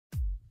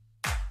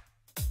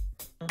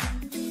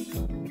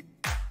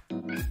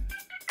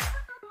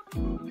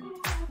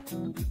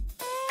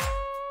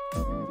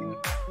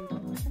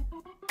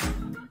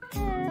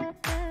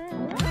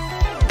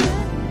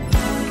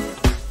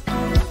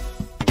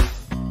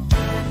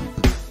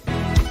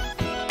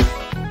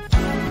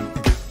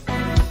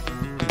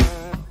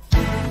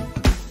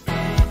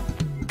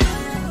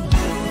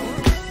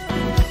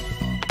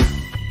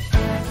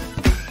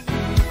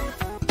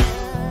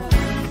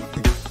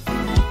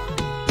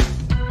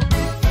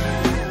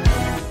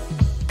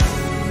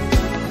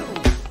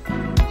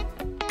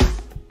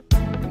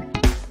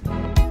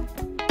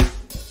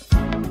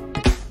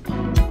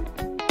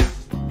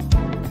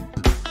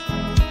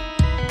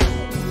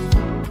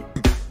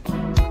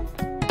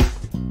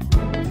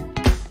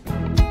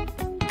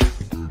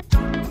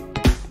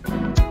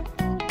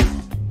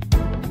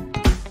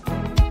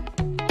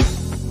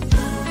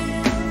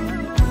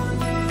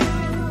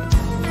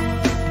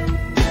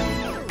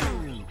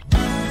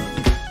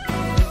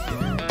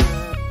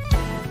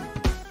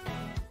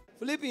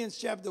Philippians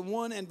chapter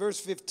 1 and verse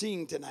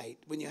 15 tonight.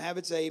 When you have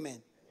it, say amen.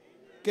 Amen.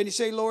 Can you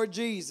say, Lord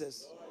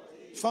Jesus? Lord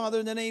Jesus.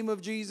 Father, in the name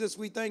of Jesus,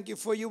 we thank you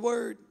for your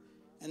word.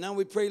 And now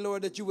we pray,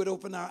 Lord, that you would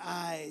open our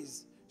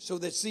eyes so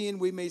that seeing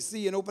we may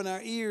see, and open our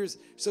ears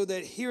so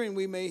that hearing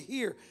we may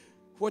hear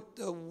what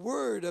the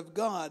word of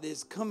God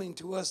is coming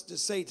to us to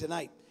say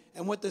tonight,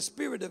 and what the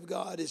Spirit of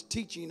God is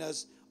teaching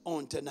us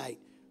on tonight.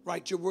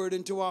 Write your word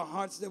into our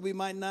hearts that we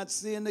might not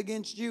sin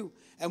against you.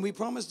 And we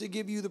promise to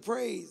give you the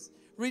praise.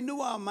 Renew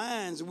our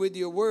minds with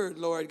your word,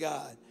 Lord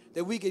God,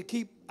 that we could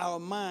keep our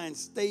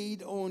minds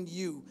stayed on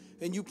you.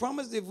 And you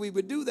promised if we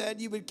would do that,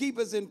 you would keep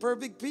us in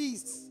perfect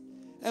peace.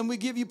 And we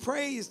give you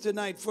praise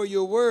tonight for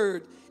your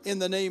word in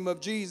the name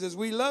of Jesus.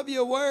 We love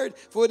your word,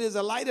 for it is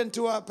a light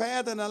unto our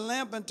path and a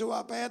lamp unto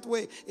our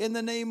pathway in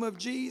the name of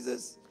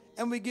Jesus.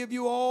 And we give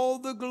you all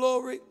the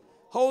glory.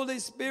 Holy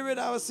Spirit,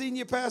 our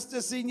senior pastor,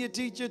 senior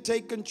teacher,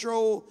 take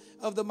control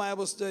of the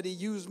Bible study.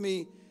 Use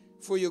me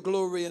for your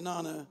glory and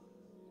honor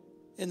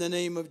in the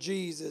name of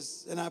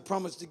Jesus. And I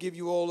promise to give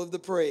you all of the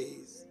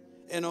praise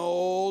and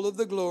all of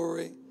the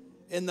glory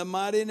in the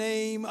mighty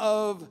name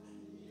of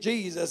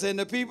Jesus. And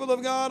the people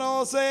of God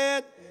all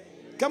said,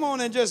 come on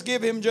and just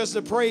give him just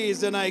a praise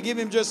tonight. Give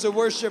him just a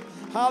worship.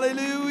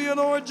 Hallelujah,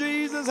 Lord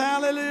Jesus.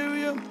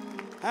 Hallelujah.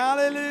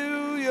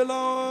 Hallelujah,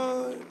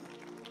 Lord.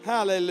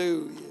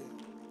 Hallelujah.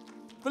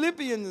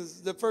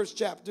 Philippians, the first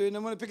chapter, and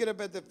I'm going to pick it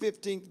up at the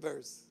 15th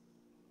verse.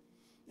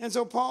 And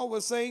so Paul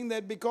was saying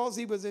that because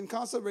he was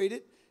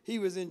incarcerated, he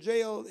was in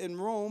jail in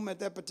Rome at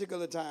that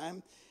particular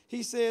time.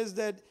 He says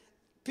that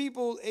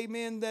people,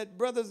 amen, that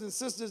brothers and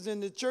sisters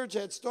in the church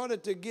had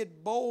started to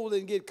get bold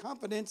and get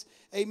confidence,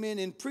 amen,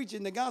 in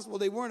preaching the gospel.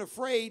 They weren't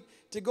afraid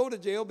to go to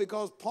jail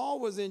because Paul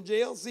was in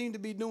jail, seemed to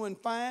be doing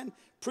fine,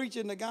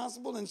 preaching the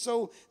gospel. And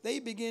so they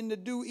began to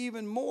do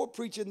even more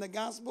preaching the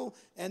gospel,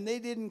 and they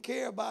didn't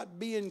care about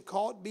being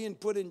caught, being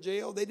put in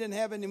jail. They didn't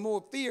have any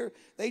more fear.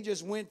 They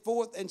just went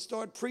forth and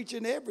started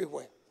preaching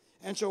everywhere.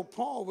 And so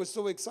Paul was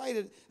so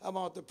excited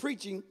about the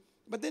preaching.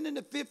 But then in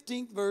the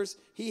 15th verse,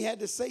 he had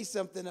to say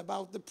something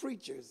about the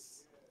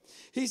preachers.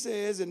 He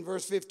says in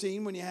verse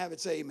 15, when you have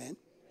it, say amen. Amen.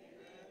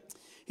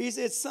 He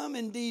said, some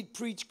indeed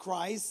preach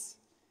Christ,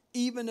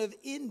 even of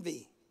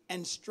envy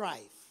and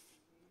strife.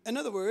 In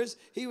other words,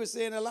 he was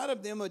saying a lot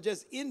of them are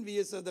just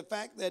envious of the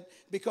fact that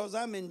because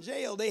I'm in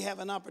jail, they have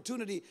an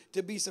opportunity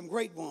to be some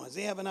great ones.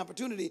 They have an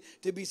opportunity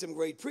to be some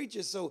great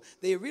preachers. So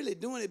they're really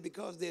doing it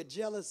because they're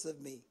jealous of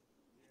me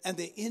and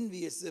they're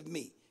envious of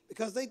me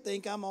because they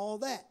think I'm all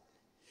that.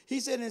 He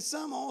said, and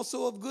some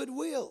also of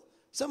goodwill.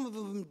 Some of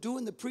them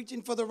doing the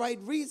preaching for the right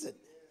reason.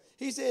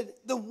 He said,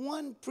 the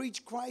one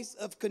preached Christ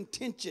of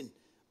contention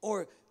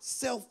or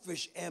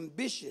selfish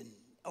ambition,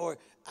 or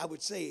I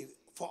would say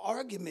for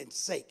argument's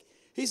sake.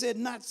 He said,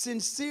 not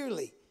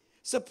sincerely,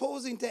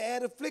 supposing to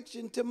add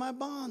affliction to my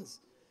bonds,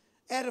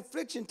 add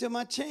affliction to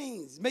my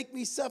chains, make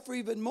me suffer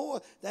even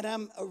more, that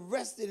I'm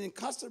arrested and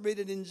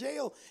incarcerated in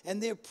jail.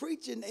 And they're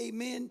preaching,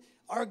 amen,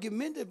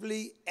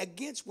 argumentatively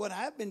against what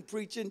I've been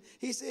preaching.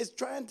 He says,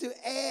 trying to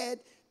add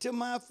to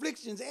my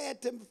afflictions,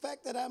 add to the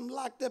fact that I'm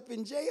locked up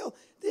in jail.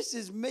 This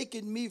is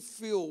making me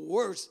feel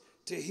worse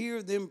to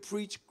hear them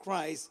preach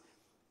Christ,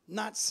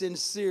 not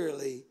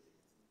sincerely,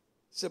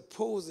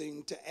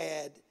 supposing to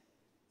add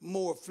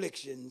more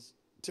afflictions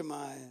to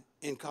my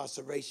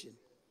incarceration.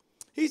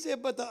 He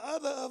said, but the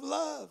other of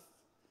love,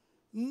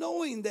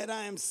 knowing that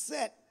I am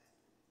set,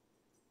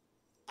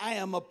 I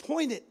am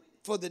appointed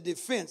for the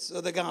defense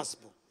of the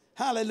gospel.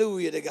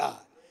 Hallelujah to God.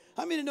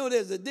 How many know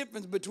there's a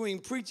difference between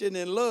preaching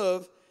and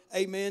love?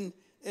 Amen.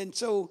 And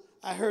so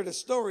I heard a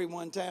story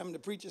one time. The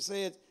preacher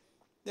said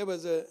there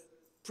was a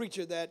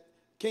preacher that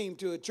came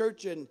to a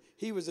church, and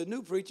he was a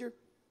new preacher.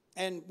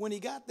 And when he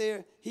got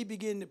there, he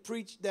began to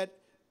preach that,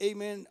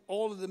 amen,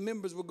 all of the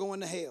members were going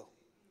to hell.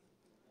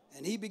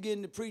 And he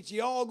began to preach,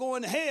 you're all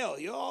going to hell.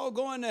 You're all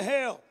going to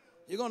hell.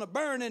 You're going to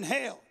burn in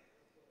hell.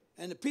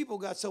 And the people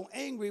got so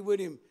angry with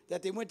him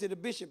that they went to the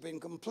bishop and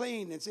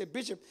complained and said,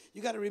 Bishop,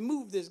 you got to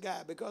remove this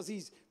guy because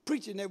he's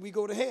preaching that we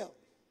go to hell.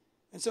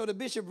 And so the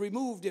bishop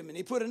removed him, and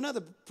he put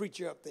another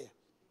preacher up there.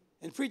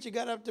 And the preacher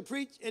got up to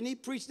preach, and he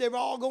preached they were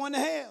all going to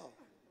hell.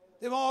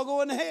 They were all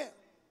going to hell.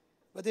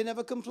 But they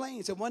never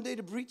complained. So one day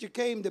the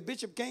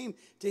bishop came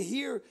to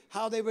hear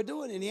how they were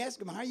doing. And he asked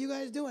them, how are you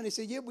guys doing? They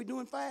said, yeah, we're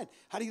doing fine.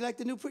 How do you like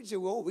the new preacher? He said,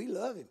 well, we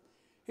love him.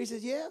 He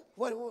said, yeah,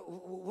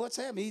 what's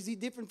happening? Is he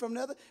different from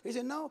the other? He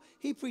said, no,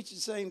 he preached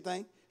the same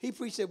thing. He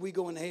preached that we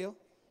going to hell.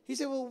 He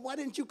said, well, why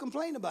didn't you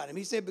complain about him?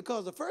 He said,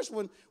 because the first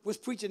one was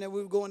preaching that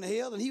we were going to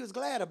hell, and he was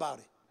glad about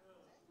it.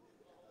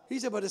 He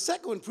said, but the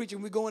second one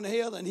preaching we're going to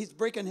hell, and he's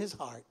breaking his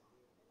heart.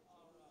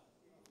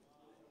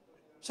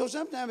 So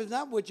sometimes it's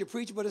not what you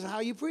preach, but it's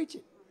how you preach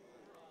it.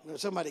 You know,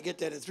 somebody get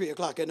that at 3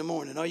 o'clock in the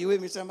morning. Are you with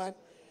me, somebody?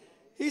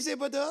 He said,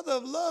 but the other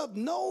of love,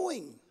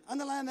 knowing.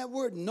 Underline that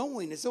word,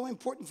 knowing. It's so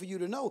important for you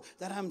to know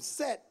that I'm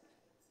set,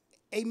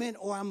 amen,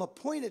 or I'm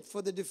appointed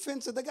for the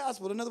defense of the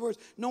gospel. In other words,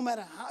 no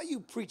matter how you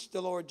preach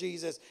the Lord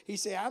Jesus, he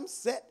said, I'm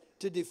set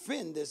to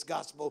defend this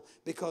gospel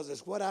because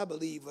it's what I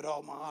believe with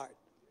all my heart.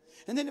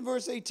 And then in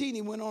verse 18,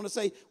 he went on to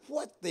say,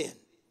 what then?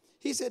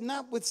 He said,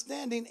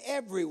 notwithstanding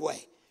every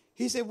way.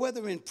 He said,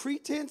 whether in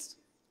pretense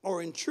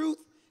or in truth,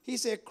 he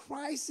said,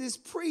 Christ is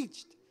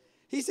preached.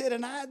 He said,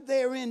 and I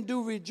therein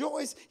do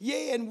rejoice,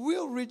 yea, and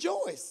will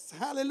rejoice.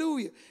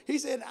 Hallelujah. He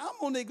said, I'm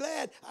only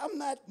glad. I'm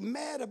not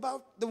mad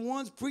about the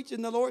ones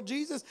preaching the Lord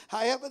Jesus.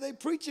 However they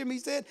preach him, he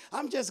said,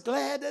 I'm just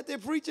glad that they're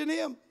preaching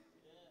him.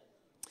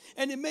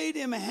 And it made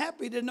him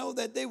happy to know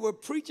that they were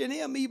preaching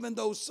him, even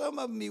though some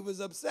of them he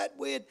was upset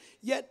with.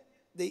 Yet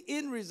the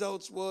end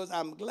results was,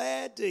 I'm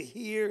glad to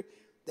hear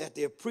that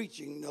they're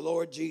preaching the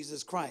Lord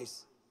Jesus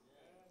Christ.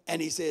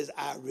 And he says,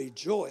 I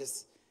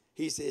rejoice.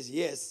 He says,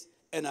 yes,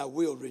 and I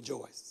will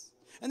rejoice.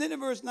 And then in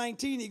verse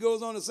 19, he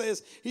goes on and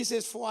says, he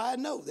says, for I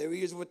know. There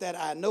he is with that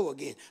I know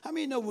again. How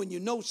many know when you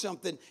know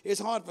something,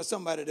 it's hard for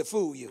somebody to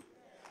fool you?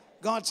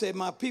 God said,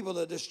 my people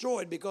are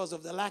destroyed because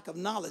of the lack of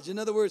knowledge. In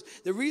other words,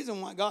 the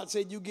reason why God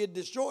said you get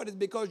destroyed is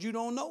because you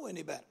don't know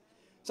any better.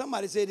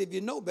 Somebody said, if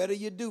you know better,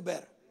 you do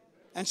better.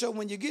 And so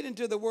when you get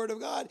into the word of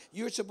God,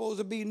 you're supposed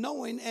to be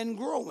knowing and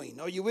growing.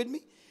 Are you with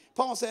me?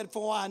 Paul said,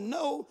 for I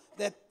know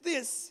that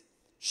this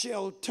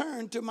shall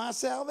turn to my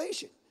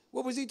salvation.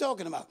 What was he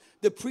talking about?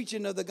 The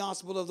preaching of the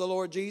gospel of the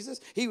Lord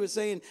Jesus. He was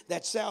saying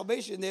that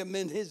salvation there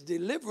meant his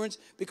deliverance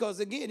because,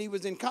 again, he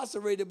was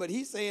incarcerated, but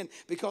he's saying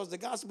because the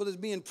gospel is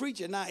being preached,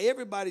 and now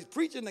everybody's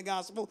preaching the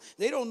gospel,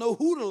 they don't know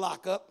who to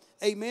lock up.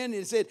 Amen. And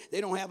he said they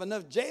don't have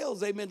enough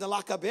jails, amen, to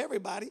lock up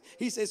everybody.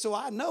 He said, so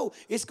I know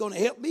it's going to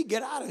help me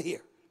get out of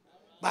here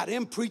by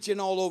them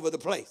preaching all over the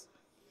place.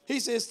 He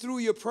says, through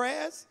your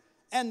prayers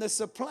and the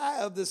supply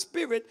of the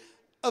Spirit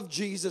of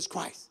Jesus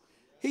Christ.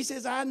 He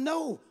says, I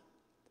know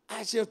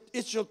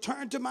it shall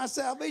turn to my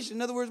salvation.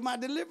 In other words, my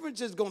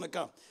deliverance is going to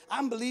come.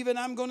 I'm believing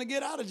I'm going to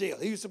get out of jail.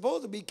 He was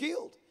supposed to be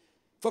killed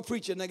for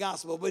preaching the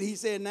gospel. But he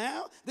said,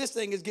 now this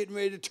thing is getting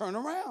ready to turn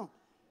around.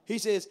 He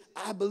says,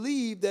 I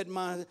believe that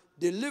my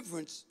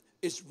deliverance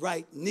is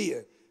right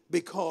near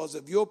because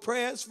of your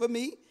prayers for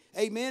me.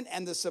 Amen.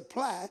 And the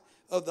supply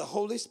of the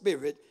Holy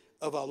Spirit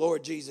of our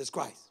Lord Jesus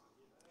Christ.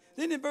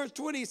 Then in verse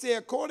 20, he said,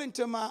 according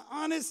to my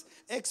honest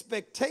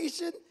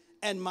expectation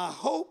and my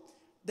hope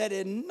that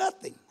in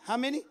nothing, how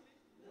many?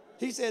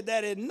 He said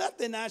that in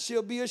nothing I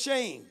shall be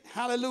ashamed.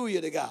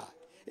 Hallelujah to God.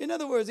 In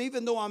other words,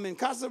 even though I'm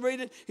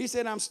incarcerated, he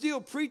said, I'm still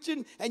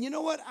preaching. And you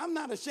know what? I'm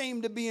not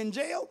ashamed to be in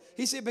jail.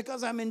 He said,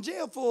 because I'm in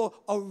jail for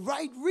a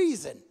right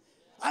reason.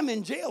 I'm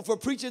in jail for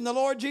preaching the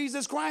Lord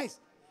Jesus Christ.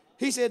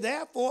 He said,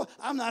 therefore,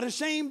 I'm not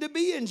ashamed to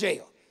be in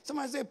jail.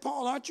 Somebody said,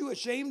 Paul, aren't you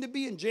ashamed to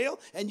be in jail?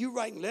 And you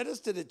writing letters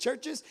to the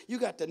churches? You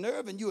got the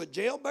nerve and you a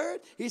jailbird?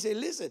 He said,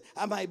 listen,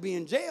 I might be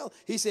in jail.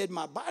 He said,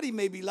 my body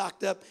may be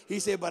locked up. He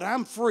said, but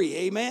I'm free.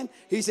 Amen.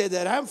 He said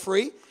that I'm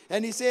free.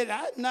 And he said,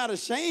 I'm not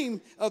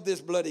ashamed of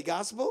this bloody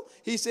gospel.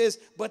 He says,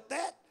 but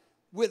that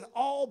with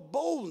all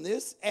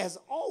boldness as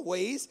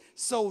always.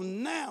 So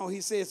now,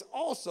 he says,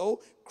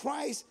 also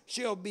Christ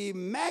shall be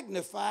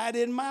magnified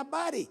in my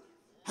body.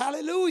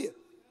 Hallelujah.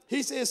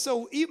 He says,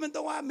 so even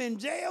though I'm in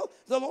jail,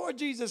 the Lord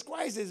Jesus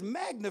Christ is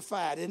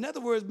magnified. In other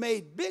words,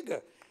 made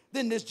bigger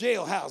than this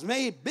jailhouse,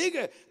 made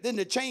bigger than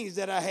the chains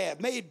that I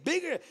have, made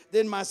bigger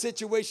than my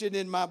situation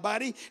in my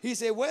body. He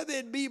said, whether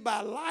it be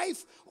by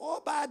life or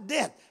by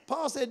death.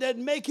 Paul said,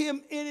 doesn't make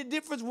him any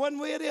difference one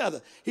way or the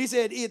other. He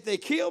said, if they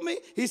kill me,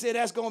 he said,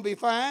 that's going to be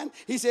fine.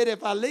 He said,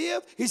 if I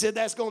live, he said,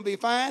 that's going to be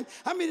fine.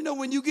 How many know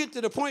when you get to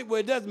the point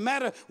where it doesn't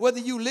matter whether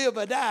you live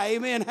or die?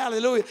 Amen.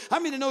 Hallelujah. How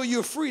many know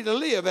you're free to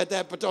live at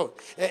that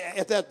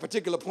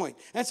particular point?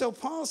 And so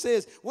Paul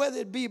says, whether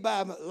it be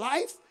by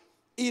life,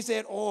 he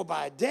said, or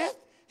by death,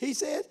 he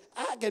said,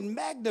 I can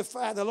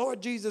magnify the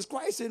Lord Jesus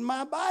Christ in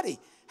my body.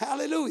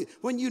 Hallelujah.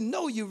 When you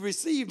know you've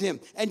received him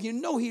and you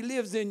know he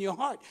lives in your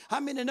heart. How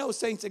many know,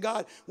 saints of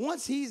God,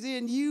 once he's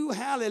in you,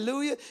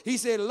 hallelujah, he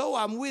said, lo,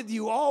 I'm with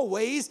you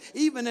always,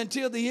 even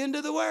until the end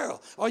of the world.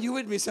 Are you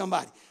with me,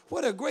 somebody?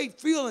 What a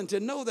great feeling to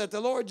know that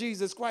the Lord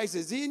Jesus Christ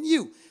is in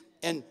you.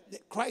 And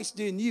Christ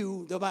in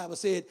you, the Bible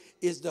said,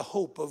 is the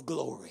hope of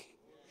glory.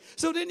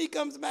 So then he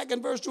comes back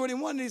in verse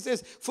 21 and he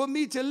says, for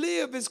me to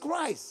live is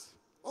Christ.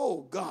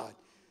 Oh, God.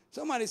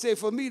 Somebody say,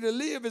 for me to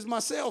live is my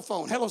cell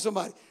phone. Hello,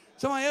 somebody.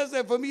 Somebody else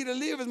said, for me to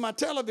live is my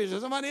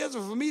television. Somebody else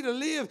said, for me to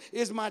live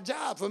is my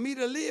job. For me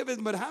to live is,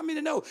 but how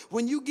many know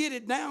when you get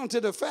it down to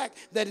the fact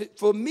that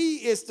for me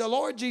it's the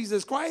Lord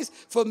Jesus Christ,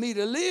 for me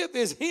to live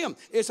is him.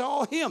 It's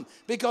all him.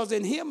 Because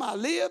in him I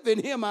live,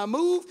 in him I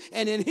move,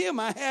 and in him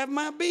I have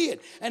my being.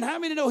 And how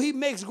many know he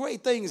makes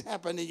great things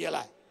happen in your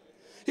life?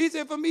 He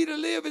said, for me to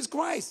live is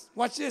Christ.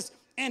 Watch this.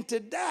 And to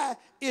die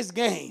is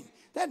gain.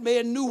 That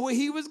man knew where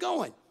he was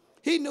going.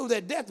 He knew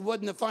that death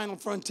wasn't the final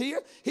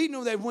frontier. He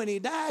knew that when he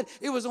died,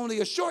 it was only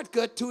a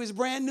shortcut to his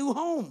brand new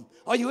home.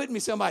 Are you with me,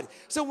 somebody?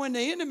 So when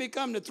the enemy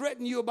come to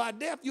threaten you about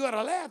death, you ought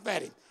to laugh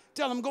at him.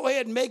 Tell them, go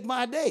ahead and make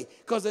my day,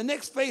 because the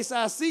next face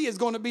I see is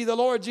going to be the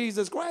Lord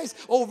Jesus Christ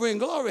over in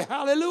glory.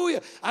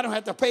 Hallelujah. I don't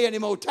have to pay any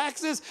more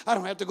taxes. I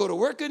don't have to go to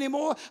work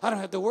anymore. I don't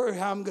have to worry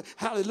how I'm,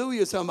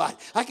 hallelujah, somebody.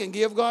 I can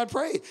give God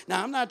praise.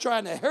 Now, I'm not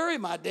trying to hurry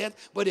my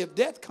death, but if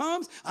death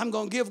comes, I'm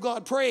going to give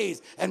God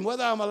praise. And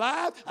whether I'm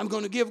alive, I'm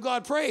going to give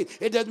God praise.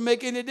 It doesn't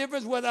make any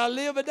difference whether I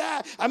live or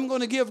die. I'm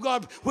going to give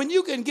God. When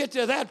you can get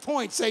to that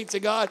point, saints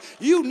of God,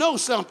 you know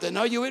something.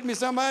 Are you with me,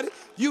 somebody?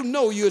 You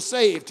know you're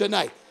saved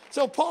tonight.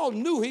 So Paul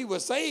knew he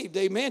was saved,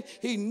 amen.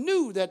 He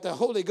knew that the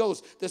Holy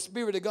Ghost, the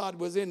Spirit of God,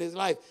 was in his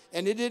life,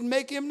 and it didn't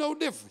make him no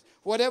difference.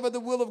 Whatever the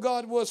will of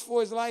God was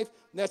for his life,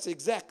 that's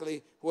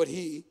exactly what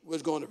he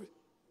was going to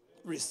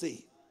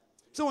receive.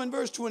 So in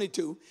verse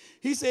 22,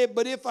 he said,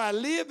 but if I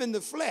live in the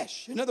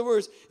flesh, in other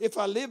words, if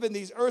I live in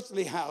these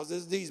earthly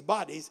houses, these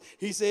bodies,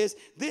 he says,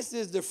 this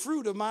is the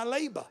fruit of my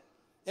labor.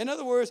 In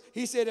other words,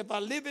 he said, if I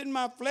live in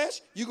my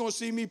flesh, you're going to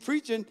see me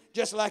preaching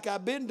just like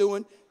I've been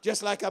doing,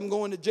 just like I'm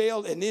going to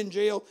jail and in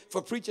jail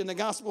for preaching the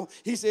gospel.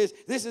 He says,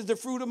 this is the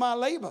fruit of my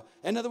labor.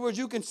 In other words,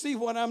 you can see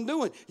what I'm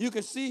doing. You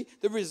can see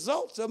the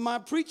results of my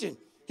preaching.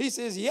 He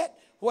says, yet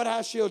what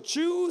I shall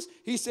choose,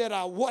 he said,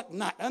 I what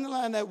not.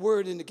 Underline that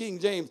word in the King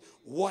James,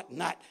 what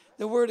not.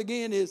 The word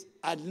again is,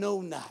 I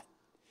know not.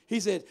 He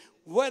said,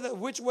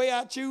 which way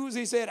I choose,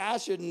 he said, I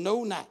should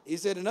know not. He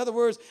said, in other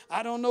words,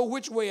 I don't know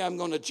which way I'm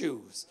going to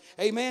choose.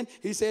 Amen.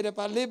 He said, if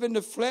I live in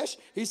the flesh,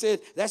 he said,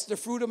 that's the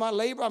fruit of my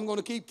labor. I'm going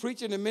to keep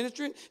preaching and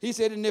ministering. He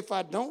said, and if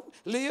I don't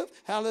live,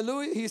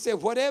 hallelujah, he said,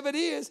 whatever it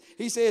is,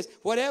 he says,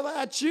 whatever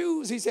I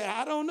choose, he said,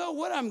 I don't know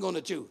what I'm going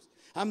to choose.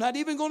 I'm not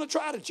even going to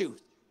try to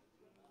choose.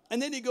 And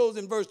then he goes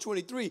in verse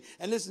 23,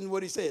 and listen to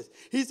what he says.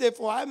 He said,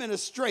 for I'm in a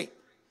strait.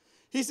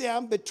 He said,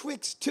 I'm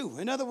betwixt two.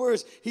 In other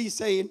words, he's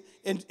saying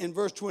in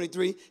verse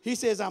 23, he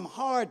says, I'm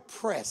hard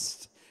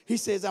pressed. He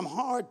says, I'm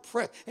hard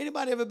pressed.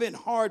 Anybody ever been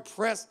hard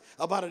pressed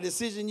about a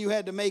decision you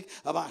had to make,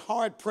 about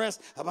hard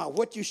pressed, about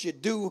what you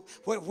should do,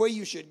 where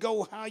you should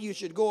go, how you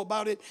should go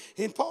about it?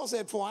 And Paul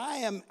said, for I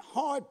am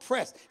hard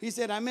pressed. He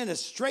said, I'm in a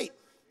strait.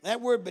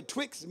 That word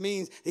betwixt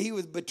means that he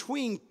was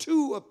between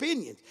two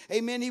opinions.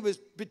 Amen. He was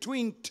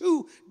between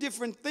two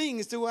different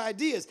things, two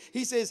ideas.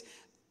 He says,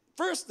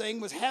 first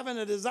thing was having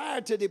a desire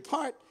to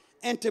depart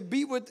and to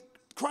be with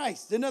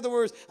Christ. In other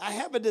words, I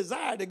have a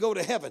desire to go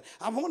to heaven.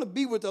 I want to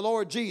be with the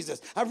Lord Jesus.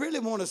 I really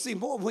want to see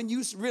more when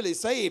you really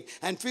saved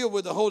and filled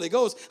with the Holy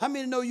Ghost. How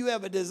many know you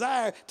have a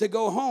desire to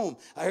go home?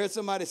 I heard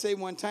somebody say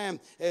one time,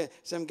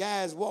 some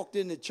guys walked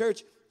in the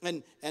church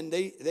and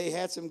they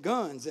had some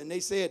guns, and they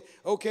said,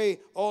 okay,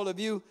 all of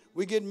you,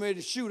 we're getting ready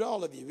to shoot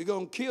all of you. We're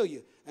going to kill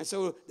you. And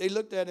so they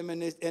looked at him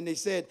and they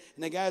said,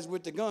 and the guys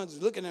with the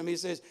guns looking at him, he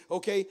says,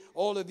 okay,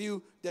 all of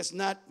you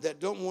that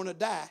don't want to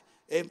die,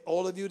 and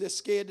all of you that's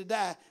scared to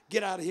die,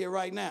 get out of here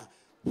right now.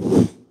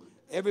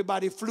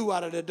 Everybody flew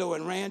out of the door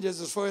and ran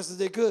just as fast as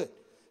they could.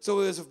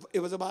 So it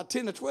was about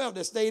 10 or 12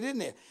 that stayed in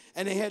there.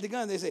 And they had the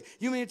gun. They said,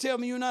 you mean to tell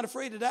me you're not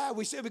afraid to die?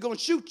 We said we're going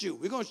to shoot you.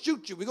 We're going to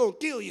shoot you. We're going to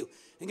kill you.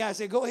 And God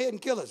said, go ahead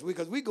and kill us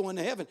because we're going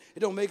to heaven.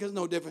 It don't make us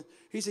no difference.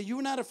 He said,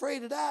 you're not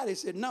afraid to die? They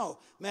said, no.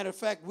 Matter of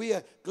fact, we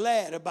are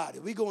glad about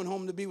it. We're going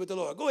home to be with the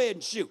Lord. Go ahead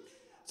and shoot.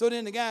 So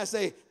then the guys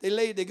say, they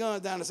laid their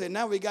guns down and said,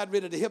 now we got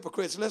rid of the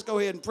hypocrites. Let's go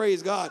ahead and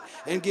praise God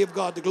and give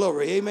God the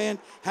glory. Amen.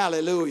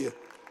 Hallelujah.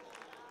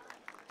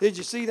 Did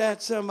you see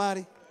that,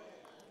 somebody?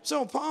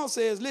 So Paul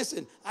says,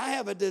 listen, I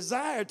have a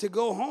desire to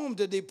go home,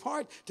 to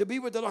depart, to be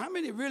with the Lord. How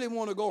many really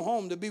want to go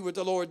home to be with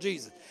the Lord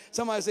Jesus?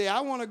 Somebody say, I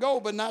want to go,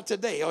 but not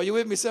today. Are you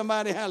with me,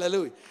 somebody?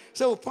 Hallelujah.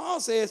 So Paul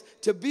says,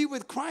 to be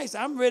with Christ,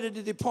 I'm ready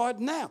to depart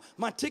now.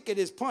 My ticket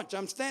is punched.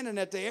 I'm standing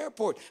at the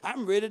airport.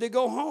 I'm ready to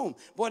go home.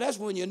 Boy, that's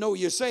when you know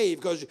you're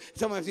saved, because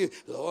somebody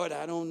says, Lord,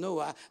 I don't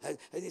know.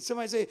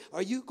 Somebody say,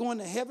 are you going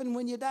to heaven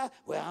when you die?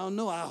 Well, I don't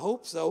know. I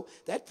hope so.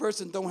 That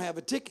person don't have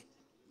a ticket.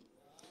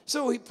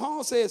 So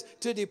Paul says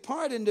to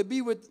depart and to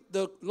be with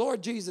the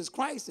Lord Jesus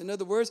Christ. In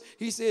other words,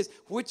 he says,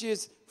 which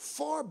is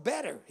far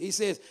better. He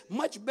says,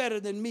 much better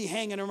than me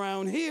hanging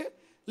around here,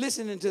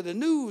 listening to the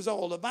news,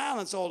 all the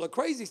violence, all the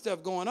crazy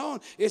stuff going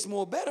on. It's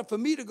more better for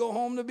me to go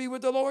home to be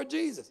with the Lord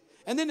Jesus.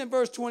 And then in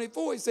verse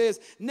 24, he says,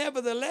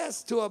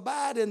 nevertheless, to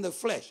abide in the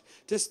flesh,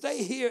 to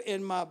stay here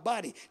in my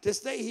body, to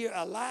stay here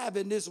alive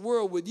in this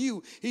world with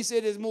you, he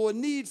said, is more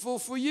needful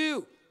for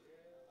you.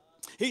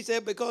 He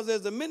said, because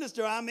as a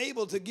minister, I'm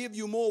able to give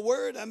you more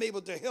word. I'm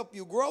able to help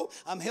you grow.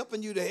 I'm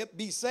helping you to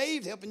be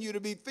saved, helping you to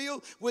be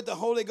filled with the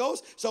Holy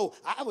Ghost. So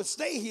I would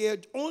stay here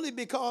only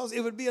because it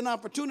would be an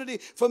opportunity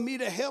for me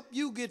to help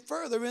you get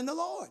further in the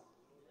Lord.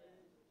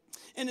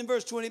 And in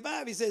verse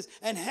 25, he says,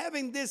 and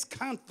having this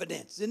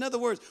confidence. In other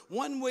words,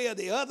 one way or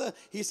the other,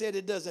 he said,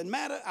 it doesn't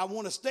matter. I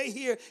want to stay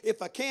here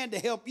if I can to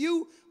help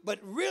you. But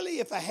really,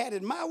 if I had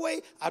it my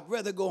way, I'd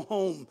rather go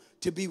home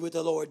to be with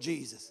the Lord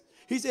Jesus.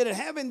 He said, and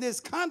having this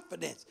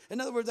confidence,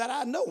 in other words, that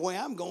I know where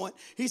I'm going.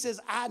 He says,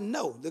 I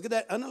know. Look at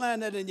that.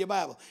 Underline that in your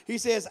Bible. He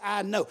says,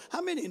 I know.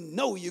 How many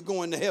know you're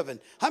going to heaven?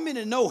 How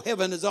many know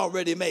heaven is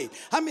already made?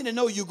 How many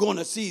know you're going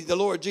to see the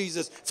Lord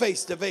Jesus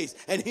face to face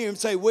and hear him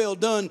say, well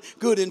done,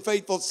 good and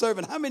faithful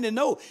servant? How many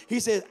know? He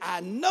says,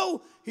 I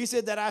know. He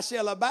said that I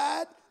shall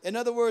abide In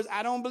other words,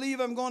 I don't believe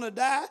I'm going to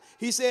die.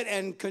 He said,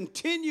 and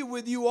continue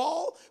with you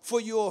all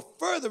for your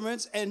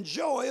furtherance and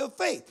joy of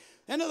faith.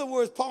 In other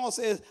words, Paul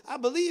says, I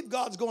believe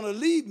God's going to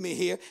leave me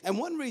here. And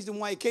one reason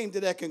why he came to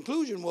that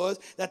conclusion was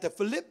that the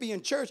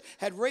Philippian church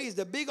had raised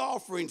a big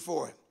offering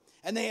for him.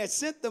 And they had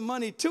sent the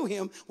money to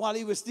him while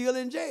he was still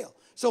in jail.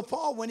 So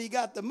Paul, when he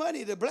got the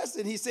money, the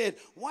blessing, he said,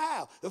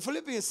 wow, the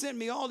Philippians sent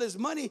me all this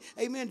money,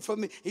 amen, for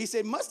me. He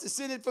said, must have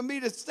sent it for me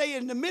to stay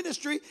in the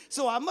ministry,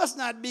 so I must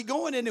not be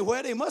going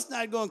anywhere. They must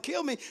not go and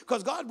kill me,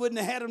 because God wouldn't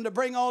have had them to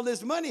bring all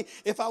this money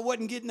if I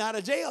wasn't getting out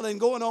of jail and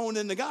going on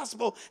in the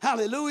gospel.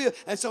 Hallelujah.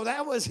 And so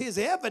that was his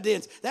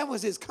evidence. That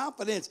was his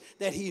confidence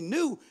that he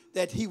knew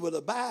that he will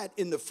abide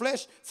in the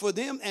flesh for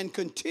them and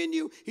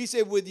continue, he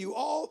said, with you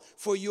all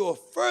for your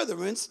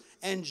furtherance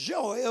and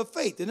joy of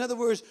faith. In other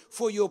words,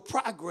 for your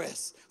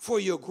progress, for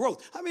your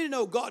growth. How many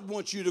know God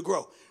wants you to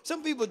grow?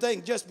 Some people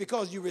think just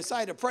because you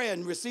recite a prayer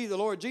and receive the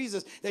Lord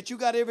Jesus that you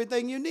got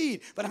everything you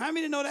need. But how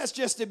many know that's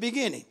just the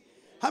beginning?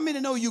 How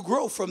many know you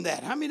grow from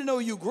that? How many know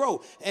you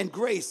grow in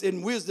grace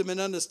and wisdom and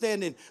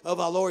understanding of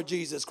our Lord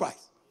Jesus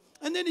Christ?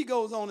 And then he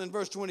goes on in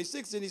verse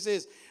 26 and he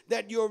says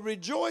that you're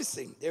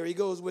rejoicing. There he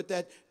goes with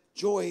that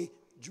joy,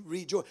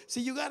 rejoice.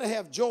 See, you got to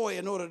have joy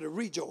in order to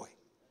rejoice.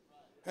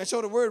 And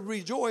so the word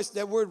rejoice,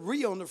 that word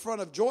re on the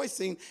front of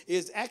joicing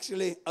is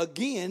actually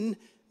again,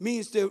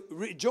 means to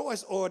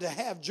rejoice or to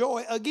have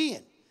joy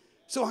again.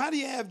 So how do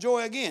you have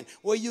joy again?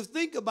 Well, you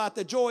think about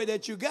the joy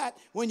that you got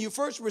when you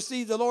first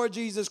received the Lord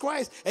Jesus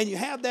Christ, and you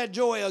have that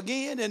joy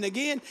again and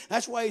again.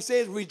 That's why he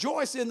says,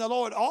 rejoice in the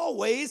Lord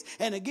always.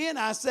 And again,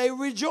 I say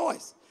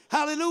rejoice.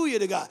 Hallelujah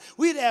to God.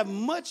 We'd have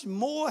much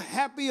more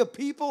happier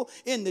people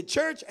in the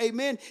church,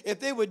 amen,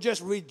 if they would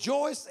just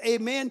rejoice,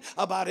 amen,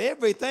 about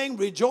everything.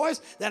 Rejoice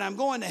that I'm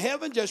going to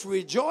heaven. Just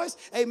rejoice,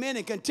 amen,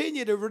 and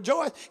continue to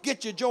rejoice.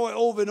 Get your joy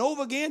over and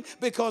over again,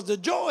 because the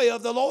joy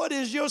of the Lord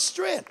is your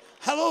strength.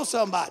 Hello,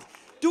 somebody.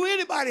 Do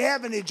anybody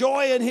have any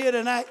joy in here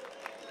tonight?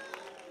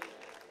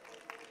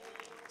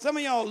 Some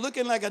of y'all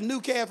looking like a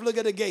new calf look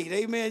at the gate,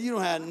 amen. You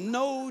don't have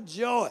no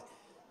joy.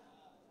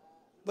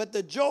 But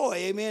the joy,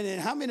 amen,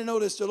 and how many know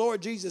it's the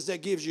Lord Jesus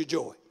that gives you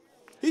joy?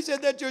 He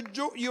said that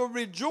you're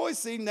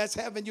rejoicing, that's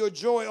having your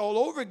joy all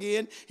over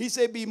again. He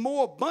said, be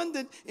more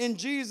abundant in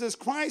Jesus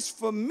Christ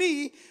for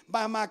me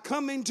by my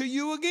coming to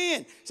you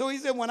again. So he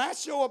said, when I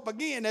show up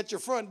again at your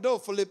front door,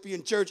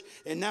 Philippian church,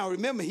 and now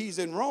remember, he's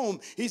in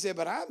Rome. He said,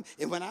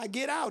 and when I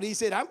get out, he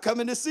said, I'm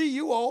coming to see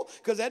you all,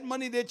 because that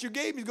money that you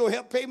gave me is going to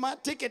help pay my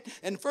ticket.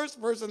 And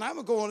first person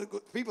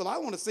people I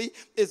want to see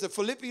is the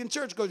Philippian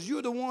church, because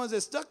you're the ones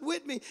that stuck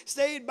with me,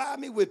 stayed by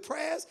me with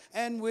prayers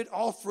and with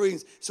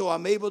offerings. So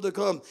I'm able to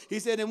come. He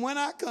said, and when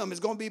I come, it's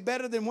going to be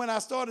better than when I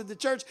started the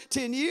church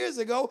 10 years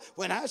ago.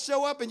 When I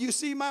show up and you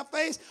see my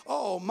face,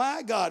 oh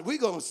my God, we're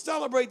going to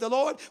celebrate the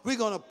Lord. We're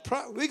going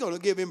to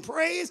give him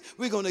praise.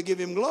 We're going to give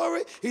him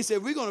glory. He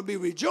said, we're going to be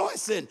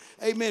rejoicing,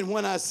 amen,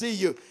 when I see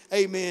you,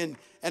 amen,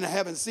 and I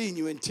haven't seen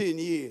you in 10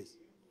 years.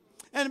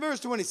 And in verse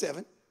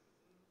 27,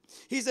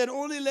 he said,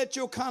 only let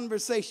your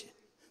conversation,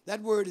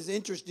 that word is an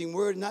interesting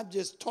word, not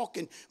just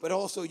talking, but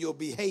also your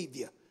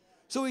behavior.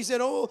 So he said,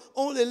 oh,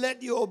 only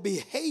let your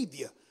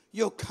behavior,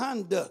 your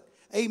conduct,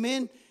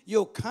 amen,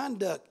 your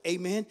conduct,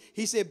 amen.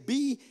 He said,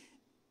 be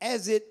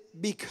as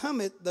it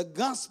becometh the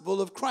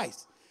gospel of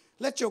Christ.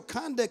 Let your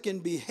conduct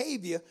and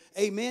behavior,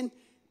 amen,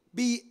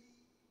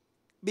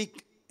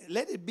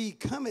 let it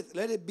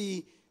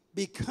be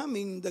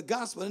becoming the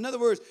gospel. In other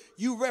words,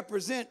 you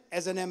represent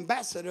as an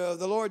ambassador of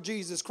the Lord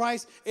Jesus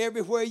Christ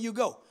everywhere you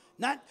go.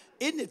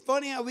 Isn't it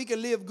funny how we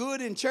can live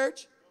good in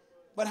church?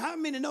 But how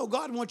many know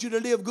God wants you to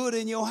live good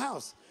in your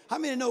house? How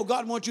many know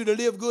God wants you to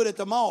live good at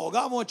the mall?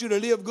 God wants you to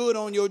live good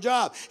on your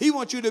job. He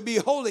wants you to be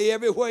holy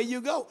everywhere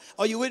you go.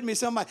 Are you with me,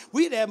 somebody?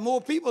 We'd have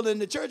more people in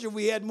the church if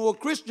we had more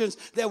Christians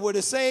that were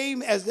the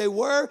same as they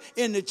were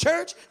in the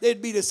church.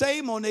 They'd be the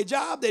same on their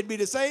job. They'd be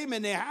the same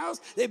in their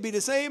house. They'd be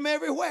the same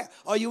everywhere.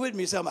 Are you with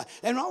me, somebody?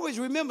 And always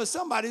remember,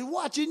 somebody's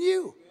watching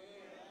you.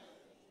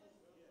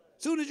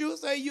 As soon as you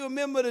say you're a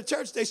member of the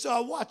church, they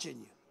start watching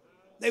you.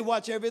 They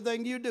watch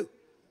everything you do.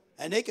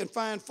 And they can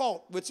find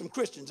fault with some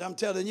Christians, I'm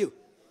telling you.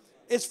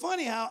 It's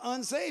funny how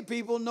unsaved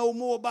people know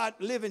more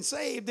about living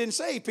saved than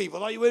saved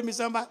people. Are you with me,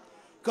 somebody?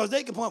 Because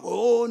they can point,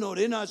 oh, no,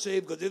 they're not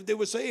saved, because if they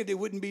were saved, they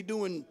wouldn't be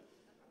doing.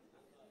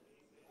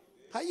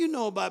 How you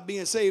know about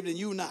being saved and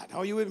you not?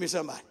 Are you with me,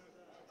 somebody?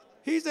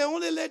 He said,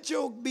 only let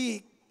your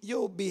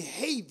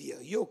behavior,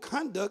 your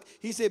conduct,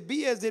 he said,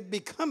 be as it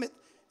becometh.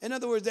 In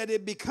other words, that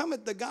it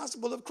becometh the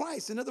gospel of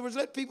Christ. In other words,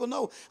 let people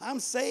know I'm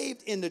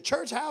saved in the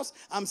church house.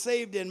 I'm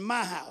saved in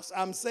my house.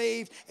 I'm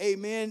saved,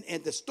 amen,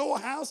 in the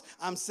storehouse.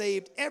 I'm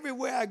saved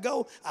everywhere I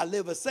go. I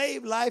live a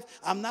saved life.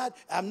 I'm not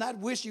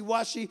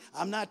wishy-washy.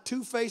 I'm not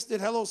two-faced.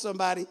 Hello,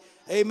 somebody.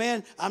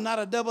 Amen. I'm not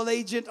a double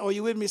agent. Are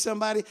you with me,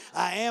 somebody?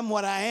 I am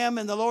what I am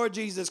in the Lord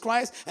Jesus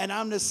Christ, and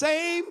I'm the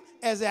same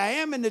as I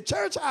am in the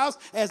church house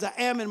as I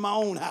am in my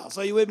own house.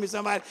 Are you with me,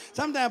 somebody?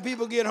 Sometimes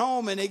people get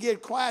home and they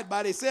get quiet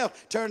by themselves,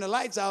 turn the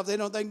lights off. They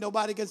don't think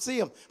nobody can see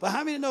them. But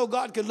how many know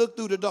God can look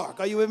through the dark?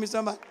 Are you with me,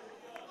 somebody?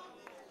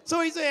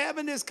 So he said,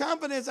 having this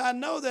confidence, I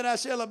know that I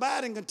shall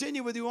abide and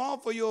continue with you all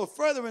for your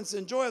furtherance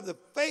and joy of the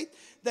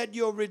faith, that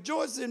your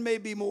rejoicing may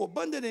be more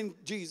abundant in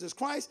Jesus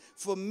Christ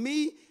for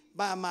me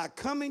by my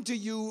coming to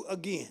you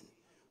again.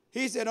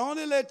 He said,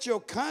 only let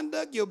your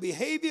conduct, your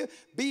behavior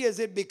be as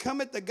it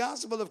becometh the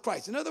gospel of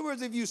Christ. In other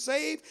words, if you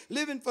saved,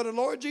 living for the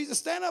Lord Jesus,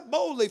 stand up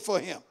boldly for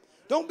him.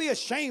 Don't be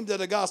ashamed of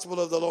the gospel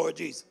of the Lord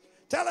Jesus.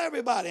 Tell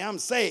everybody I'm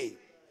saved.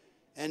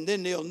 And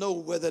then they'll know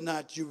whether or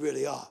not you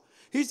really are.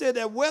 He said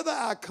that whether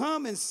I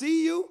come and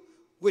see you,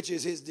 which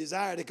is his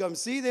desire to come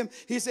see them,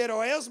 he said,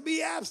 or else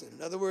be absent.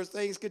 In other words,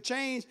 things could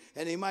change,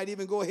 and they might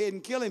even go ahead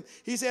and kill him.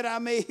 He said, I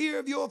may hear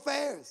of your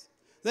affairs,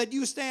 that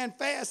you stand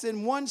fast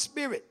in one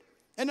spirit.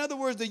 In other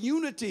words, the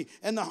unity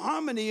and the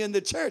harmony in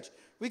the church.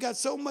 We got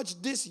so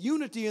much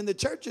disunity in the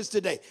churches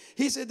today.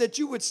 He said that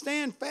you would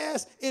stand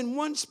fast in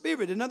one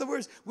spirit. In other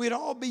words, we'd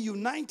all be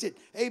united,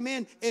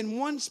 amen, in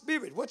one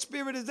spirit. What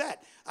spirit is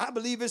that? I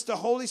believe it's the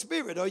Holy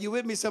Spirit. Are you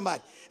with me,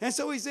 somebody? And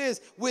so he says,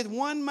 with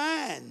one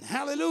mind.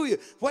 Hallelujah.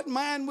 What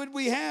mind would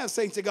we have,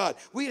 saints of God?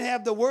 We'd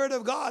have the word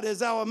of God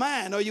as our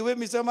mind. Are you with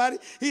me, somebody?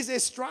 He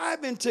says,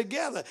 striving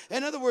together.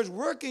 In other words,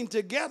 working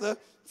together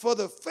for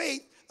the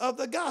faith of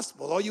the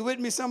gospel. Are you with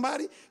me,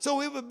 somebody?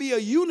 So it would be a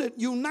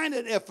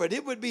united effort.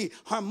 It would be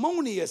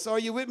harmonious. Are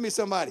you with me,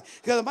 somebody?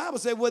 Because the Bible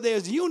said, where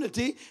there's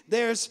unity,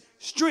 there's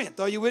strength.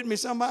 Are you with me,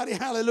 somebody?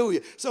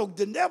 Hallelujah. So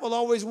the devil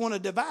always want to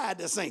divide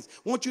the saints.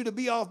 Want you to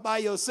be off by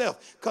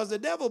yourself. Because the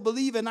devil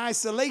believe in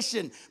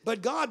isolation,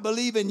 but God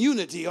believe in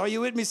unity. Are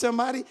you with me,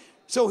 somebody?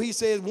 So he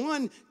says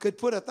one could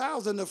put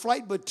 1,000 to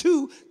flight, but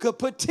two could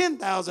put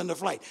 10,000 to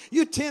flight.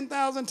 You're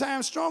 10,000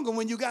 times stronger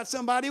when you got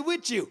somebody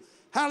with you.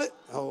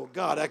 Oh,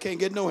 God, I can't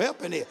get no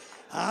help in here.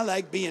 I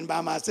like being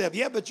by myself.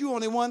 Yeah, but you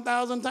only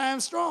 1,000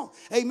 times strong.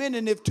 Amen.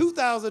 And if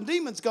 2,000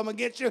 demons come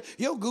against you,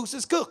 your goose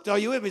is cooked. Are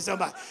you with me,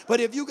 somebody? But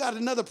if you got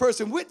another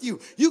person with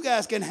you, you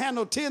guys can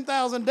handle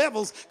 10,000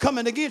 devils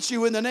coming against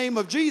you in the name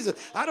of Jesus.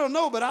 I don't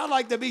know, but I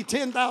like to be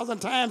 10,000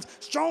 times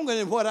stronger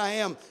than what I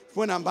am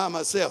when I'm by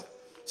myself.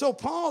 So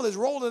Paul is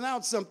rolling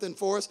out something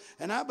for us,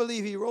 and I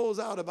believe he rolls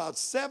out about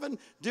 7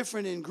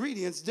 different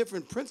ingredients,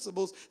 different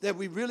principles that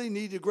we really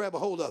need to grab a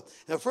hold of.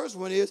 The first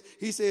one is,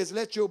 he says,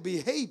 let your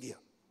behavior,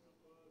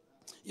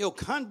 your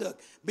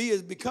conduct be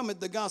as becometh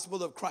the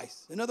gospel of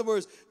Christ. In other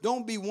words,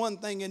 don't be one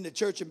thing in the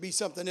church and be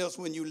something else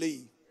when you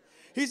leave.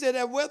 He said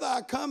that whether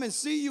I come and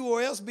see you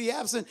or else be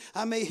absent,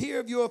 I may hear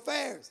of your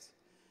affairs.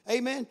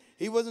 Amen.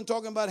 He wasn't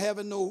talking about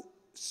having no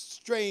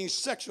strange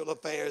sexual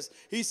affairs.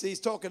 He's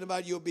talking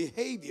about your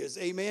behaviors.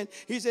 Amen.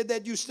 He said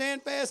that you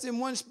stand fast in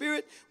one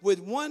spirit with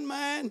one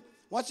mind.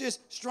 Watch this.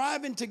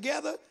 Striving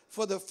together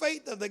for the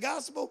faith of the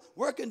gospel,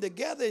 working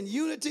together in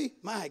unity.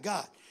 My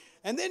God.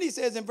 And then he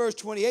says in verse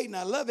 28, and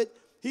I love it,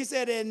 he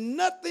said, and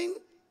nothing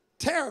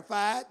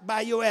terrified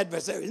by your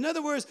adversaries. In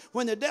other words,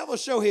 when the devil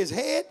show his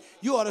head,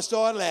 you ought to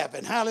start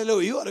laughing.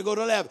 Hallelujah. You ought to go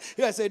to laughing.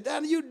 You ought to say,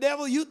 "Daddy, you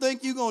devil, you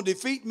think you're going to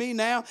defeat me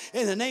now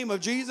in the name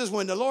of Jesus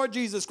when the Lord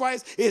Jesus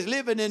Christ is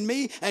living in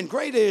me and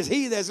greater is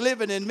he that's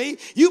living in me?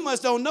 You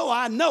must don't know.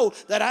 I know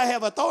that I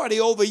have authority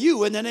over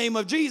you in the name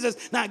of Jesus.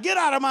 Now get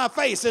out of my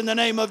face in the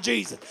name of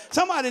Jesus."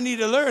 Somebody need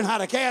to learn how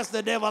to cast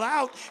the devil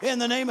out in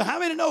the name of, how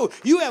many know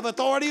you have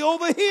authority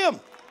over him?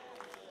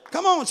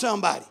 Come on,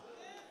 somebody.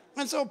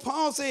 And so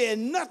Paul said,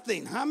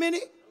 nothing. How many?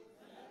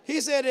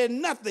 He said,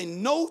 in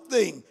nothing, no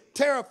thing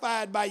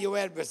terrified by your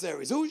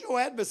adversaries. Who's your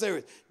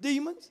adversaries?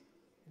 Demons,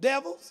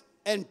 devils,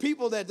 and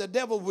people that the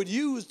devil would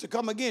use to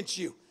come against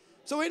you.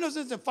 So ain't no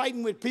sense in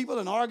fighting with people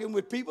and arguing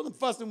with people and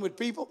fussing with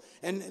people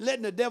and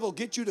letting the devil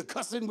get you to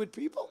cussing with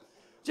people.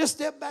 Just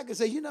step back and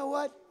say, you know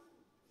what?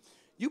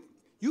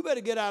 You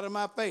better get out of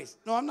my face.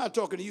 No, I'm not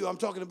talking to you. I'm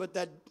talking about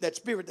that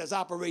spirit that's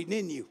operating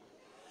in you.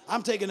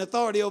 I'm taking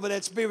authority over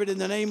that spirit in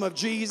the name of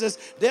Jesus.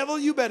 Devil,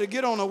 you better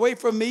get on away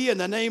from me in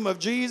the name of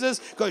Jesus,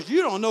 because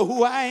you don't know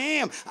who I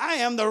am. I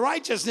am the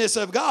righteousness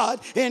of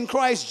God in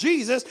Christ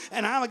Jesus,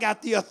 and I've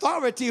got the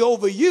authority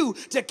over you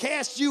to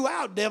cast you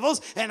out, devils,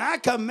 and I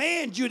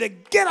command you to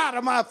get out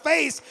of my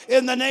face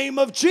in the name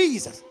of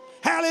Jesus.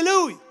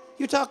 Hallelujah.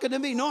 You talking to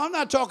me? No, I'm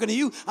not talking to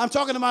you. I'm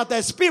talking about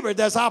that spirit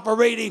that's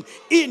operating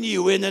in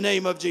you in the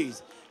name of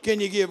Jesus. Can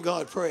you give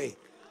God praise?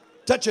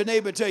 Touch your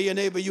neighbor, tell your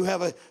neighbor you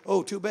have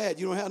oh, too bad,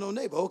 you don't have no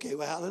neighbor. Okay,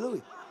 well,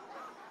 hallelujah.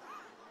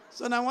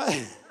 So now what?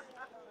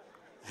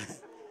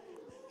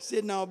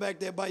 Sitting all back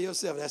there by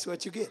yourself, that's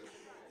what you get.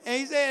 And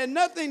he said,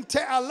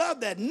 I love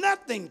that,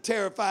 nothing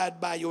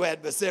terrified by your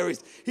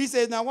adversaries. He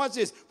says, now watch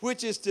this,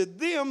 which is to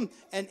them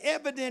an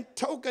evident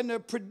token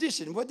of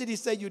perdition. What did he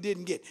say you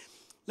didn't get?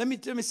 Let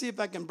me see if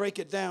I can break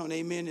it down,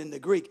 amen, in the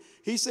Greek.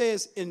 He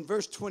says in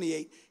verse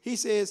 28, he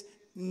says,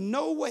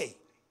 no way.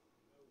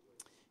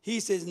 He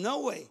says,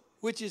 no way.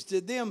 Which is to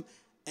them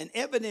an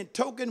evident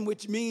token,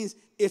 which means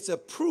it's a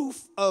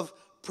proof of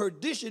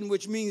perdition,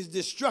 which means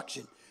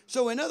destruction.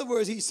 So in other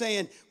words, he's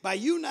saying, by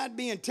you not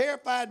being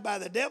terrified by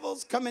the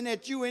devils coming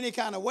at you any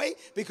kind of way,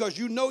 because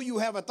you know you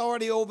have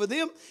authority over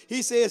them,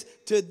 he says,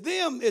 to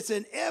them it's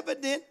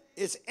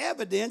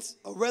evidence,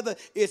 or rather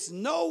it's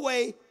no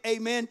way,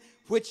 amen,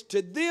 which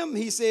to them,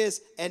 he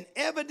says, an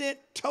evident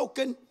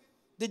token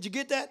Did you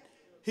get that?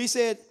 He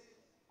said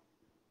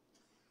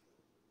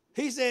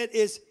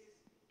it's,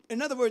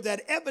 in other words,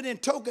 that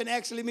evident token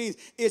actually means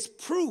it's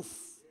proof.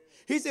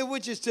 He said,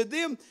 which is to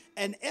them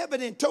an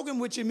evident token,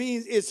 which it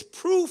means it's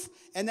proof.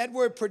 And that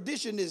word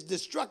perdition is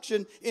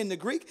destruction in the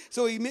Greek.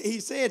 So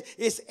he said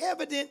it's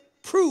evident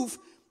proof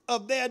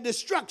of their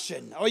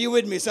destruction. Are you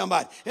with me,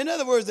 somebody? In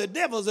other words, the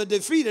devils are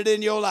defeated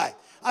in your life.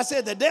 I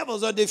said the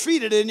devils are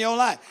defeated in your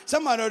life.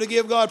 Somebody ought to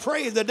give God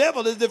praise. The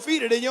devil is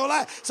defeated in your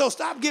life. So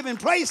stop giving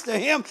place to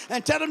him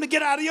and tell him to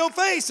get out of your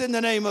face in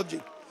the name of